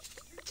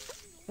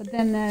 But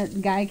then the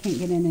guy can't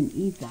get in and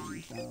eat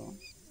them, so.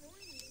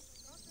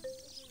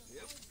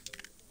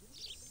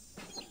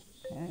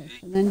 Okay,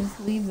 so then just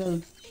leave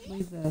the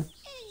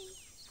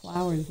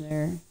flowers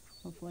there.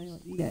 Hopefully he'll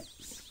eat it.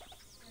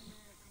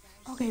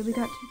 Okay, we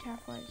got 2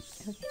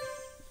 tafflies. Okay.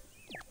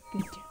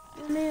 Good job.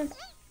 Romance.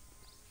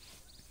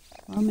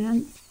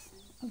 Romance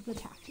of the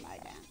taffly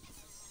dance.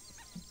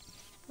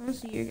 I want to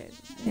see your guys'.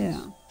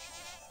 Yeah.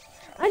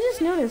 I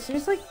just noticed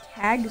there's like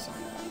tags on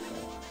them.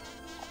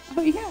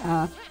 Oh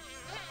yeah.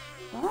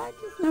 Well, I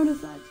just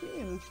noticed that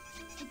too.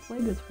 I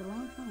played this for a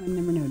long time. I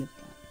never noticed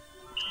that.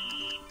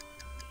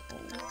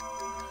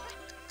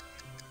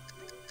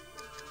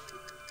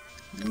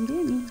 Come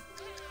get me.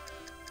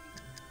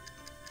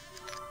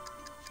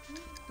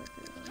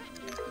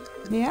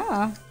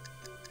 Yeah.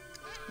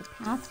 The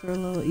paths are a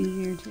little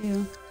easier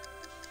too.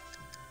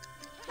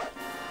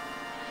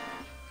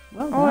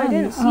 Well Oh, I done.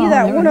 didn't see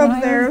that never one up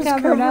mind. there. It was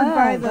covered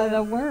by up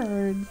the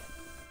words.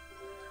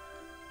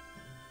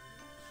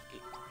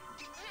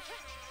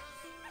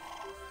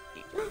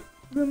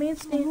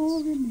 romance dance.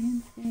 Oh,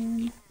 romance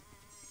dance.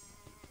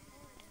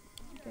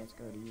 You guys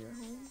go to your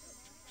home.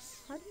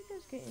 How do you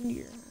guys get into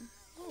your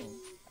home?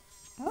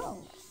 Oh,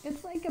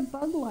 it's like a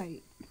bug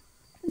light.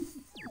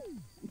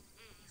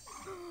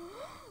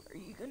 Are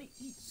you gonna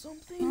eat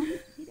something? Don't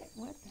eat it.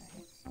 What the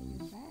heck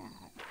is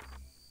that?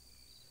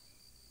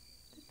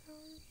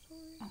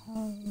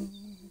 Oh.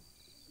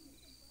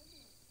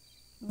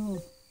 Oh.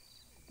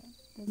 That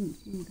doesn't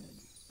seem good.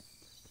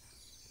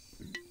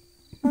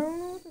 I don't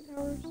know what the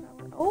tower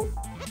salad. Oh!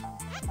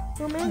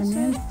 Romance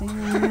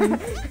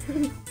Romance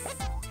dance.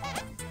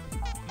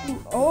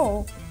 Ooh,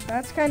 oh,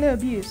 that's kind of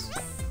abuse.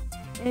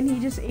 And he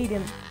just ate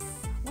him.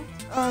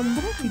 What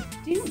are you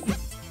doing?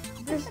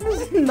 This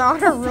is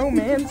not a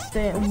romance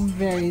dance.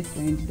 Very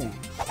strange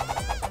dance.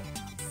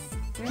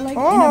 They're like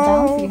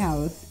Oh. in a bouncy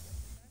house.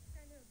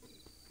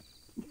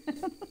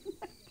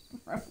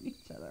 Throwing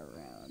each other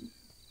around.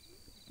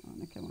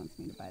 Monica wants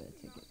me to buy the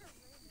tickets.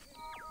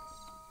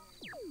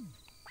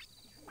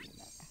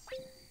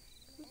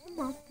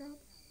 Moth drop.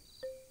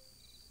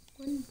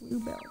 One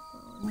bluebell.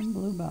 One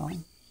bluebell.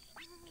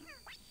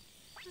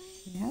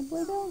 You had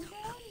bluebells?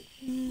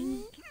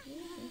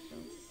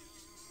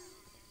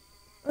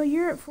 Oh,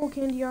 you're at full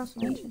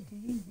Candiosity.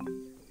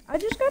 I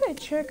just gotta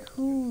check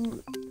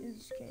who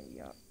is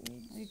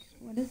Candiosity. Like,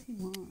 what does he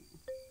want?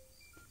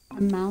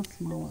 A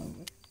mousemallow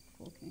with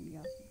full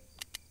Candiosity.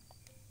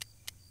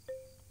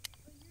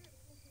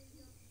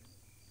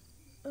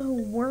 Oh,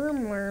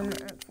 worm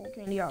at full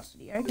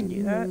Candiosity. I can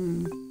do that.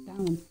 That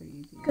one's pretty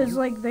easy. Because,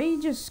 like, they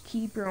just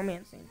keep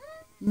romancing.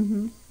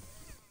 Mm-hmm.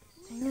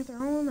 Dang it,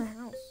 they're all in the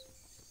house.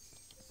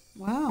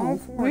 Wow. All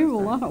four We have of a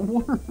them. lot of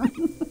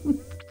worms.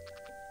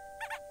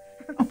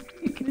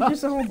 They're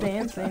just all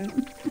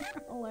dancing.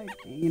 I like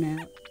hanging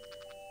out.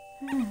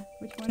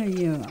 Which one are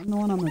you? I'm the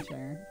one on the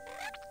chair.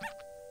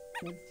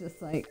 It's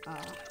just like,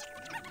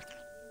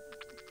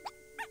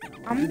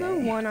 I'm the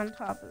one on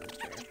top of the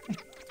chair.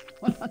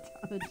 One on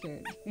top of the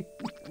chair.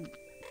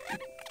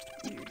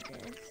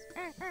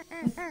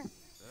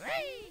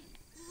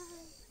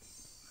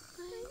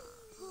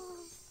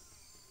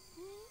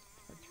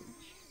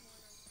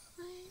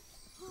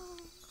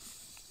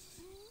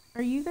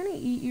 Are you gonna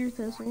eat your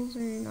thistles or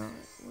you're not?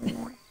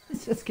 Well,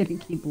 It's just gonna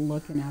keep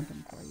looking at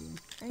them for you.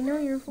 I know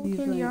you're full He's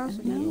like,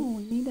 Candiosity. no,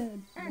 we need a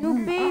No,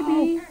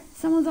 baby. Oh,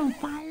 someone's on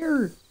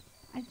fire.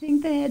 I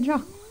think the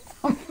hedgehog.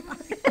 On fire.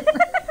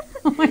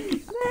 Oh my god.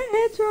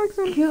 That hedgehog's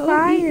on Go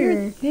fire. eat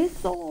your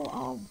thistle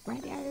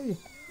already.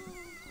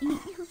 Eat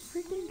your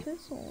freaking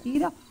thistle.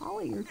 Eat a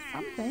holly or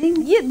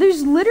something. Yeah,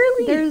 there's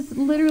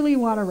literally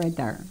water right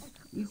there.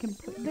 You can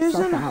put there's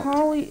yourself a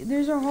out.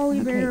 there's a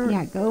holly bear. Okay,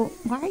 yeah, go.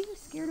 Why are you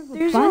scared of a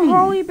There's bunny? a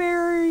holly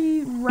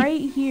berry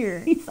right here.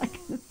 He's like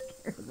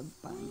scared of the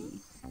bunny.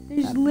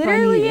 There's That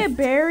literally bunny a is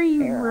berry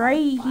terrifying.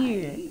 right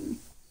here.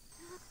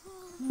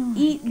 Oh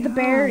Eat my the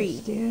berry.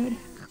 gosh, dude.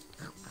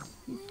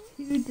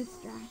 He's too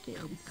distracted.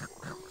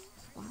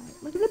 Why?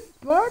 Look at the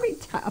Barbie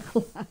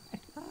tafflys.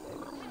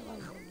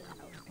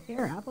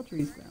 Here, apple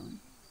tree's growing.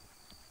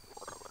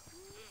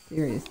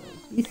 Seriously.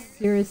 He's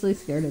seriously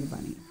scared of the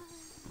bunny.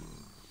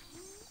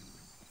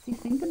 Does he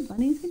think the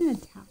bunny's gonna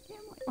attack him?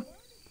 Like,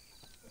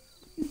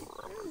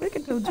 Look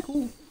at Toad's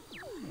cool.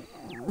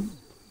 yeah.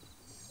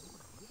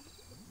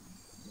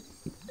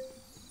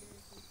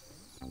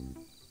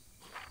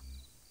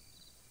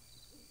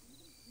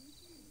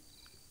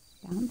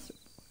 Bouncer.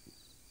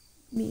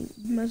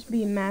 Must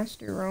be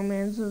master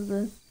romance of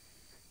the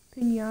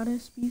pinata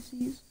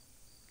species.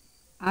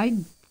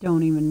 I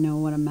don't even know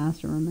what a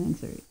master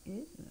romancer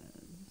is.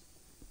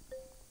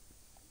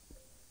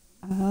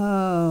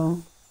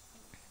 Oh.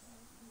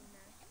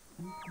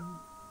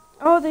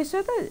 Oh, they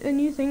said that a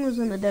new thing was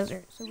in the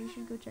desert, so we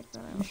should go check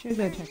that You out. should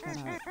go check that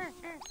out.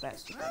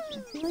 Best. I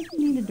feel like you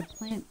needed to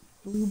plant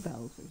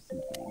bluebells or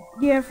something.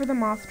 Yeah, for the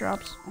moth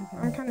drops. Okay.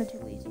 I'm kind of too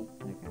lazy.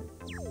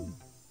 Okay.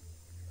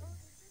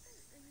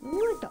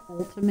 Ooh, like the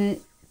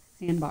ultimate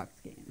sandbox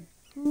game.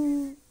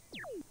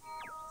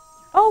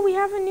 Oh, we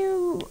have a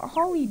new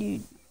holly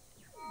dude.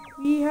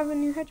 We have a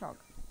new hedgehog.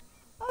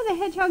 Oh, the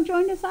hedgehog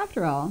joined us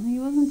after all. He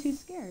wasn't too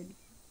scared.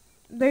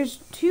 There's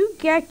two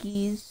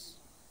geckos,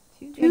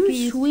 Two Two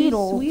geckies,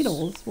 Sweetles. Two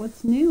Sweetles.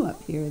 What's new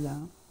up here,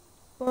 though?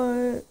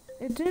 but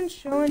it didn't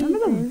show anything.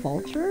 Remember the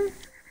vulture? Is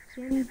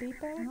there any bait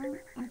bag?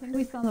 I think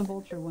we saw the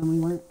vulture when we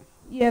weren't.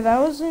 Yeah, that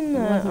was in It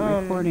the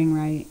wasn't recording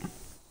right.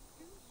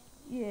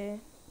 Yeah.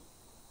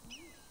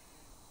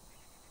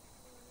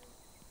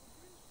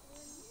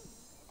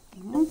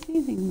 I don't see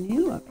anything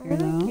new up here, I'm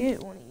gonna though.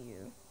 get one of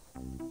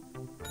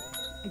you.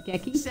 A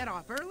gecky? Set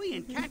off early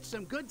and catch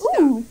some good stuff.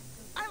 Ooh,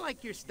 I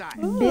like your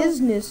style.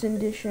 business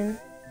edition.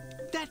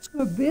 That's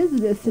A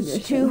business It's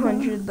edition.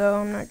 200 though.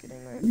 I'm not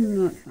getting that.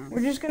 No, it's not.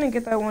 We're just gonna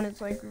get that one.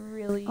 It's like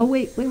really. Oh,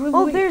 wait.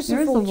 Oh, there's the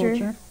the vulture.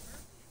 vulture.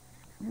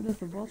 What is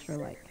the vulture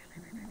like?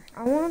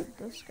 I want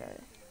this guy.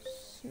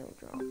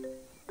 Snowdrop.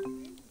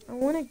 I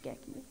want a Geki.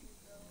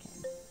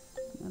 Okay.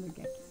 Another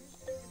Geki.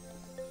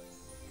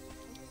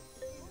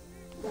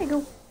 There you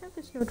go. Have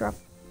the Snowdrop.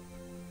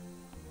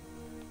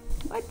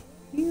 What?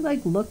 He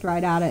like looked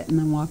right at it and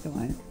then walked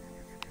away.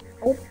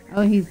 Oh.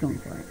 Oh, he's going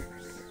for it.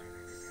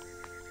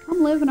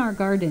 Come live in our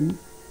garden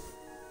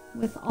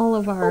with all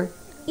of our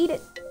Eat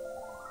it.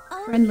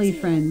 Oh, friendly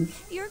dear.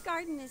 friends. Your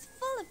garden is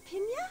full of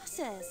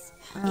pinatas.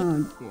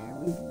 Oh dear,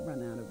 we've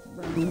run out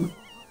of room.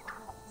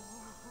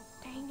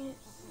 Dang it.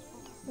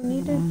 We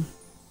need to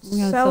We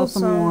gotta sell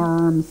some some.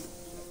 worms.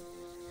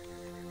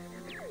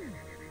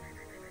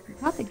 We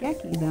caught the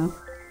Geki though.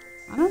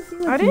 I don't see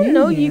what's I didn't new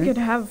know here. you could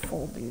have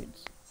full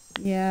dudes.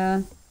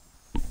 Yeah.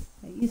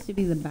 That used to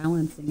be the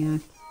balancing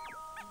act.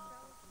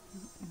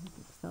 I have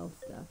to sell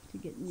stuff to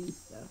get new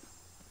stuff.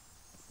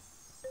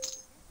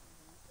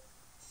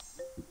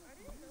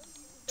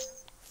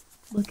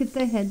 Look at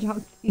the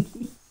hedgehog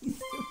thingy. He's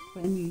so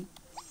funny.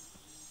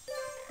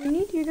 We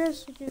need you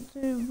guys to get to.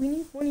 We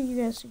need one of you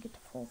guys to get to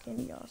full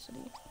Candiosity.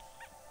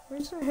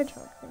 Where's the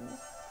hedgehog thing?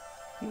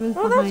 He was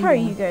Oh, that's behind how us.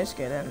 you guys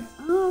get in.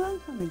 Oh,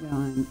 that's how we're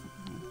going.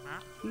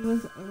 He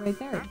was right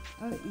there.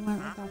 Oh, you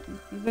weren't talking.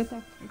 He's right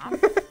there.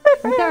 Right there.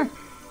 Right there.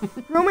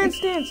 Romance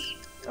dance.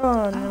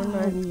 Oh, never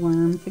mind. Oh,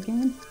 worms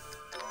again.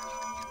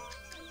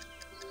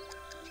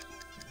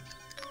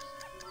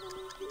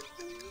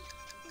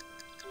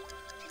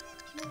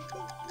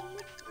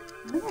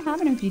 What would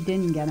happen if you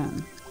didn't get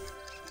him?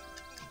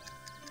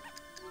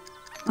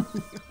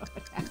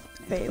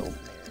 Failed.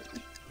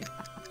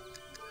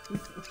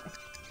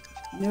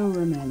 No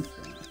romance.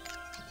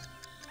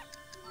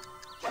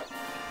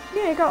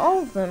 Yeah, I got all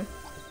of them.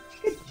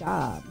 Good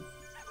job.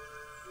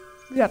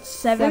 We got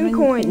seven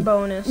coin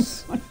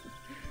bonus.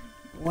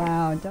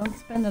 Wow, don't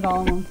spend it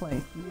all in one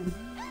place, man.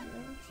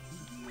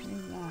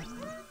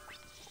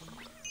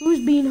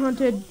 Who's being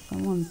hunted?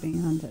 Someone's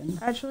being hunted.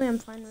 Actually, I'm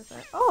fine with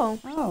that. Oh.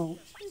 Oh.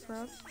 Thanks,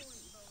 Rob.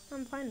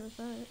 I'm fine with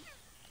that.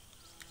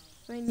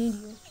 So I need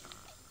you.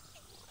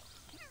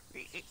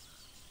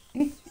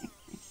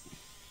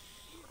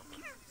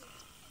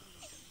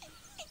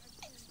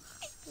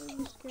 Are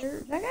you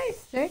scared? Is that guy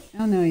sick?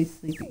 Oh no, he's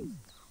sleeping.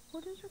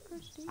 What is your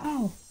first name?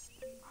 Oh,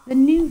 the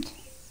newt.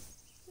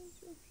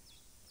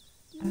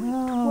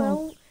 Oh.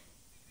 Well,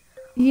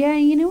 Yeah,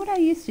 you know what I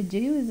used to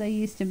do is I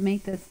used to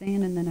make the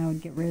sand and then I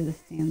would get rid of the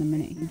sand the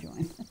minute he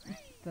joined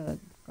the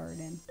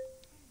garden.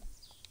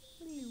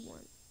 what do you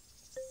want?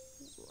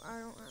 I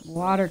don't have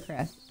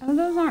Watercress. Oh,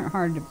 those aren't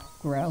hard to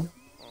grow.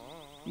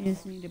 You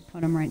just need to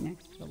put them right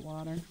next to the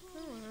water. I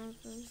don't have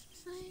those.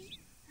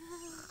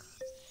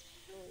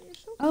 You're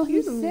so Oh,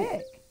 he's cute.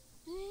 sick.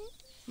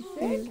 He's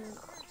sick?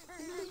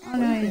 Oh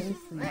no, he's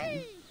just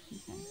sleeping.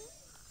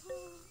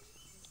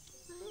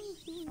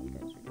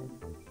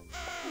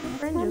 My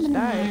friend just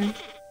died.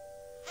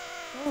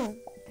 Oh.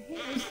 Hey,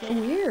 it's so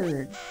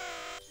weird.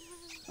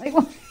 Like,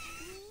 what?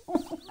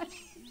 What's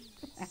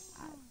that?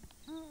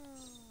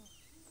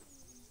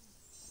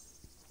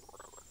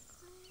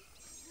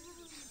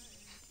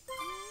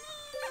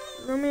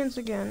 Romance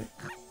again.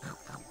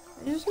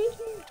 I just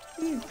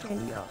need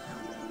candy off.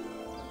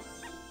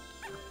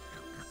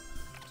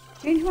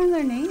 Change one of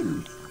their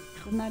names.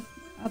 Isn't that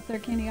up their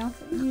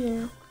Candiosity?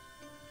 Yeah.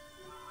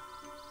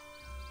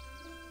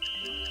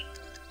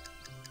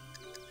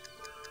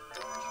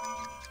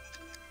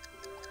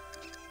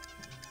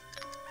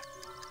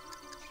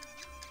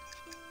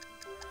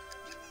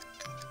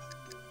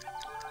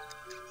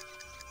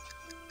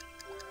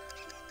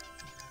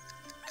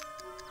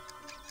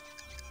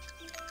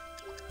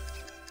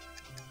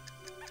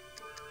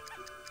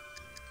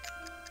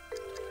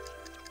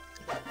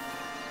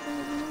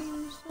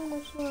 So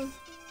much love.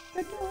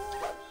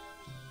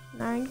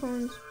 9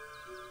 coins.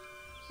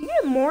 You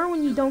get more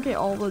when you don't get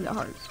all of the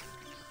hearts.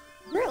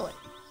 Really?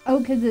 Oh,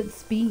 because it's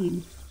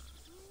speed.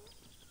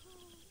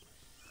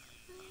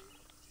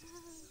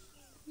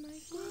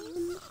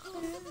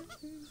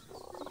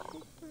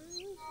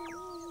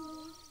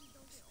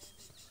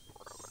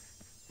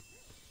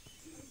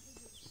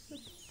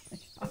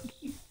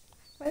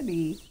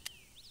 Funny.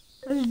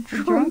 I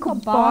just drunk a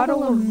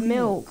bottle of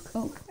milk.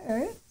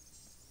 Okay.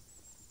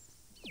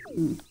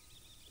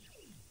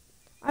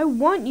 I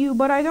want you,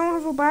 but I don't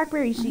have a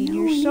blackberry seed. No,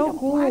 You're we so need a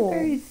cool.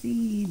 Blackberry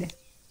seed.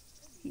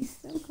 He's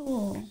so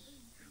cool.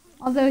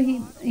 Although he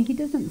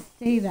doesn't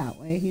stay that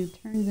way. He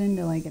turns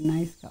into like a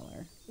nice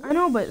color. I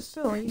know, but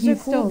still, he's a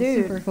cool still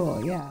dude. super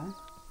cool. Yeah.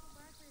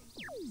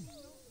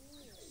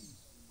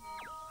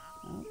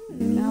 Oh,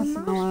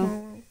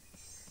 Mousemallow.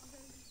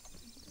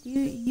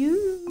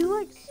 You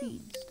like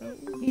seeds,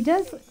 don't you? He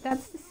does.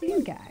 That's the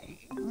seed guy.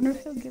 I wonder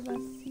if he'll give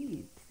us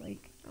seeds.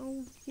 Like,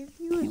 I'll give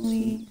you a can we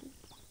seed.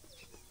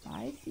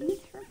 buy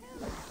seeds from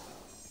him?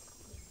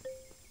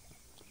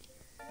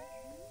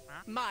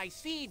 My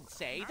seeds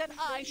say that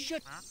I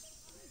should.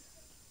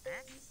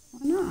 Why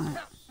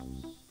not?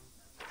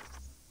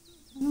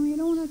 No, you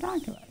don't want to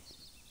talk to us.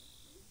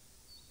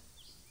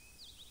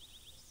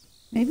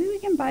 Maybe we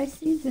can buy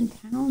seeds in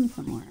town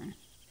somewhere.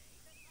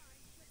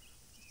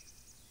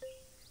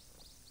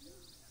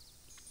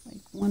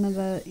 one of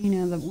the,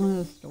 one of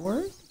the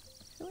stores?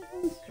 I feel like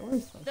one of the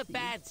stores sells The seeds.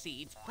 bad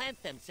seeds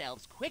plant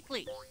themselves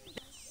quickly.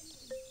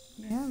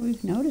 Yeah,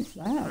 we've noticed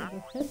that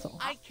with the thistle.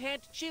 I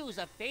can't choose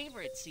a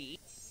favorite seed.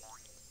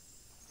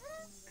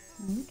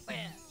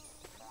 Okay.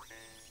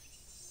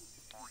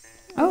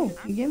 Oh,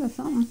 you gave us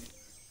something.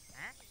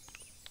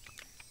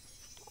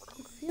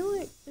 I feel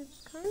like it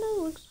kind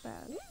of looks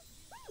bad.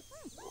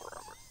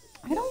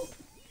 I don't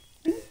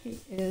think it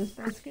is,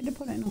 but it's good to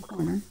put it in a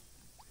corner.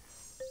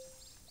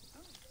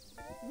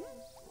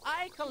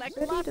 I collect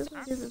Betty lots.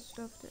 doesn't give us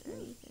stuff to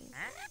anything.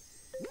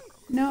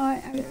 No, I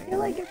feel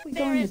like if we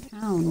go into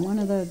town, one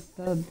of the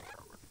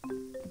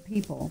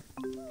people.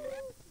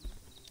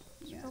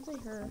 It's probably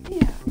her.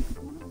 Yeah.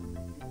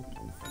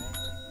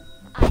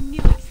 I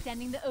knew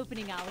extending the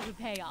opening hours would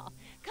pay off.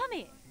 Come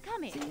in,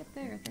 come in. See up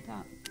there at the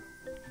top.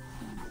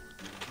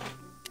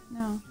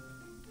 No.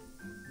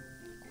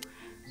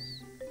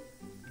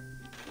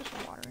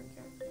 There's water in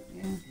there.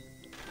 Yeah.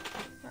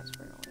 That's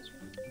fertilizer.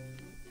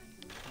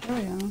 There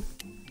we go.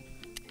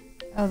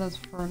 Oh, that's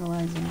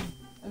fertilizer.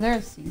 Oh,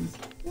 there's seeds.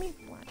 Give me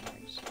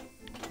blackberries.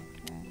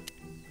 Okay.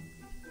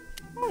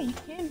 Oh, you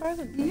can buy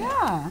them.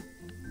 Yeah.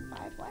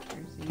 5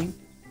 blackberry seeds.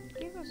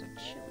 Give us a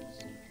chili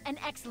seed. An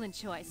excellent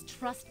choice,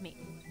 trust me.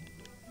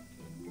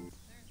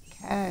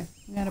 Okay.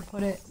 We gotta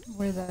put it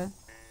where the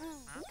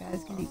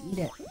guy's gonna eat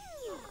it.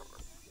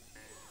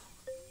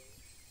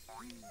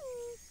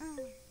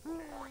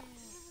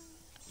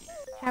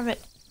 Have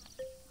it.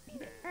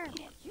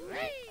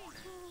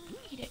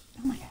 Eat it.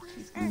 Oh my gosh,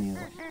 he's going the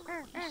other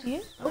way. See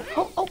it?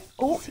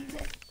 Oh. Sees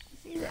it.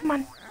 Come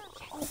on.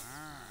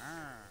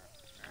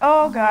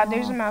 Oh god,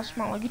 there's a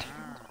mousemallow. Get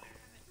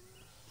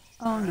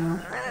Oh no.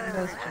 There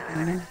goes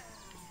chicken again.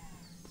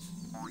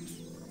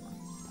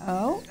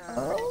 Oh.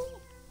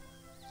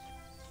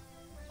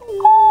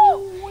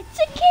 Oh, it's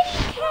a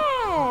kitty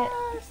cat.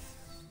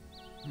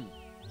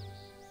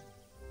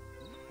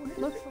 It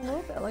looks a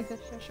little bit like the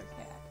Cheshire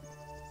Cat.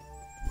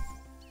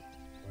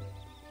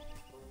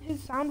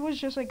 His sound was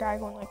just a guy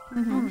going like,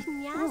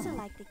 Pinata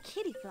like the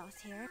kitty floss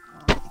here.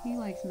 Oh, he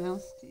likes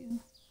mouse too.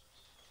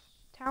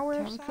 Tower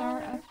of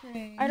Tower Sour.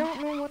 upgrade. I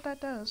don't know what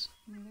that does.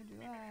 Neither do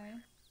I.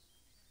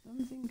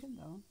 Doesn't seem good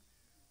though.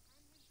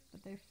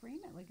 But they frame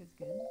it like it's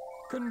good.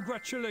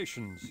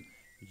 Congratulations!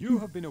 You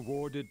have been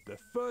awarded the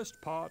first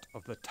part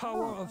of the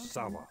Tower of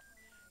Sour.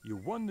 You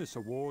won this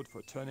award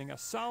for turning a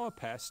sour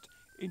pest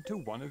into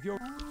one of your...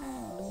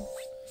 Oh.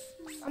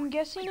 I'm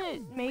guessing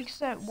it makes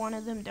that one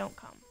of them don't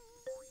come.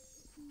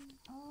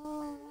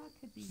 Oh, that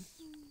could be.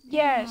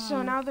 Yeah,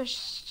 so now the The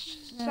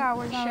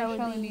sour sour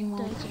jelly bean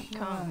won't doesn't show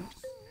come.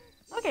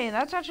 up. Okay,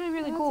 that's actually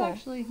really That's cool.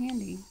 actually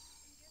handy.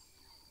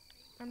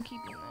 I'm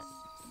keeping that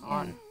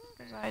on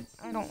because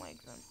I don't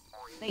like them.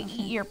 They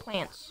eat your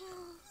plants.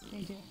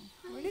 They do.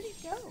 Where did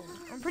he go?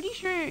 I'm pretty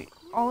sure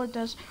all it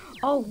does.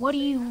 Oh, what do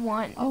you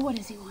want? Oh, what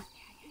does he want?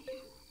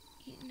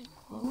 Eating a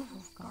clove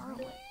of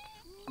garlic.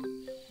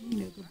 You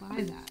need to go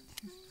buy that.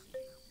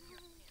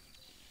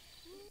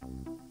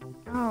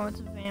 Oh, it's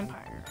a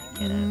vampire. I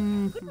get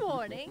it. Good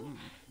morning.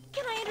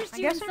 Can I interest I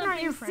you guess in they're not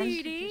something your friends.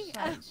 seedy?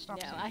 Stop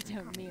No, saying I they're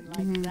don't mean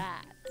like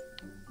that.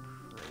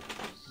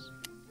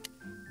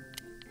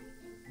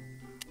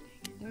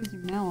 There's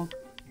your milk.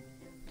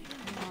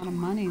 A lot of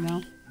money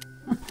though.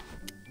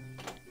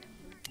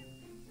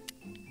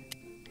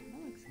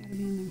 Milk's gotta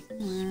be in there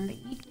somewhere. They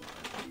eat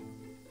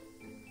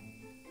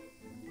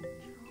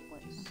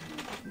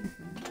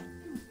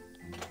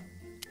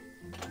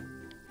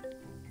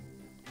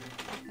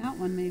That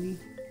one maybe.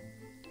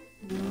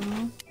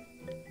 No.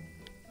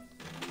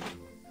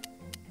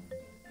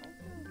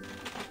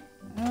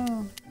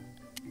 Oh.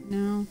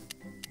 No.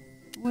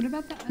 What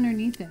about the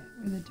underneath it,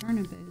 where the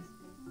turnip is?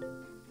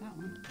 That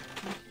one.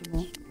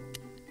 Vegetable.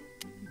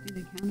 Do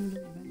they count it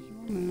as a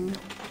vegetable? No.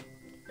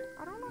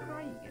 I don't know how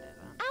you get it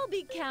up. I'll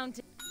be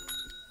counting.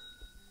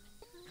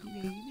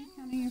 Yeah, you be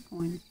counting your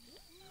coins.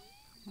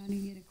 How do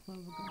you get a clove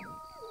of garlic?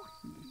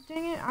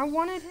 Dang it, I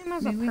wanted him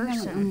as Maybe a we haven't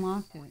person.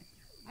 unlocked it.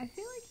 I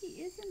feel like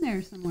he is in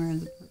there somewhere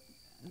as a...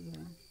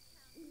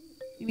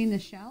 You mean the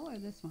shell or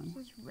this one?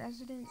 This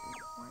resident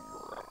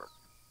inquirer.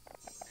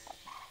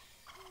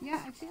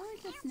 Yeah, I feel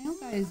like the snail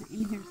guy is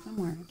in here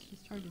somewhere. It's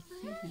just hard to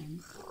see him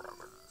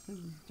because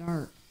it's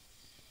dark.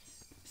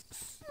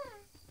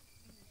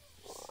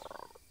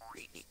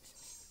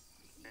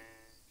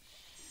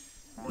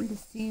 Trying to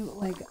see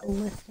like a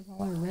list of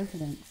all our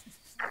residents.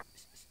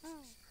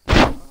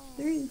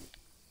 There he is.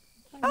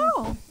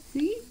 Oh!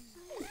 See?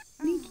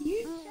 Isn't he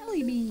cute?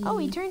 Jelly bean. Oh,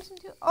 he turns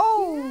into...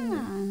 Oh!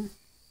 Yeah.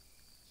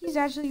 He's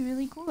actually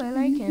really cool. I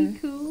like Isn't him. he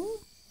cool?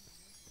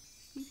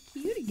 He's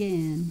cute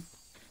again.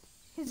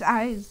 His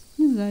eyes.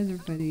 His eyes are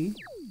pretty.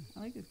 I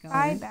like his color.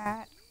 Bye,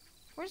 bat.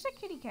 Where's the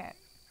kitty cat?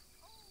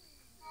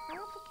 I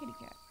want the kitty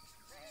cat.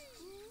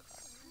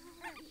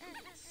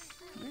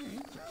 Where is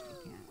the kitty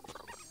cat?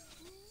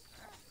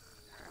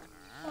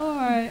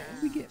 Alright,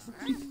 we get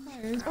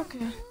tired.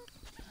 Okay.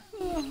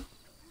 Yeah,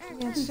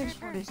 it's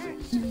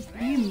 6:46. This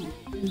game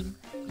is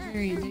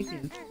very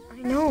addictive. I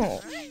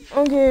know.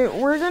 Okay,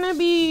 we're gonna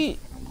be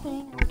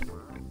playing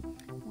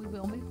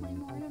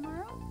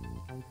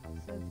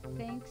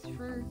thanks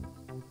for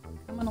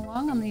coming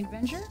along on the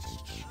adventure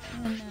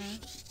in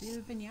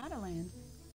Viva Pinata Land.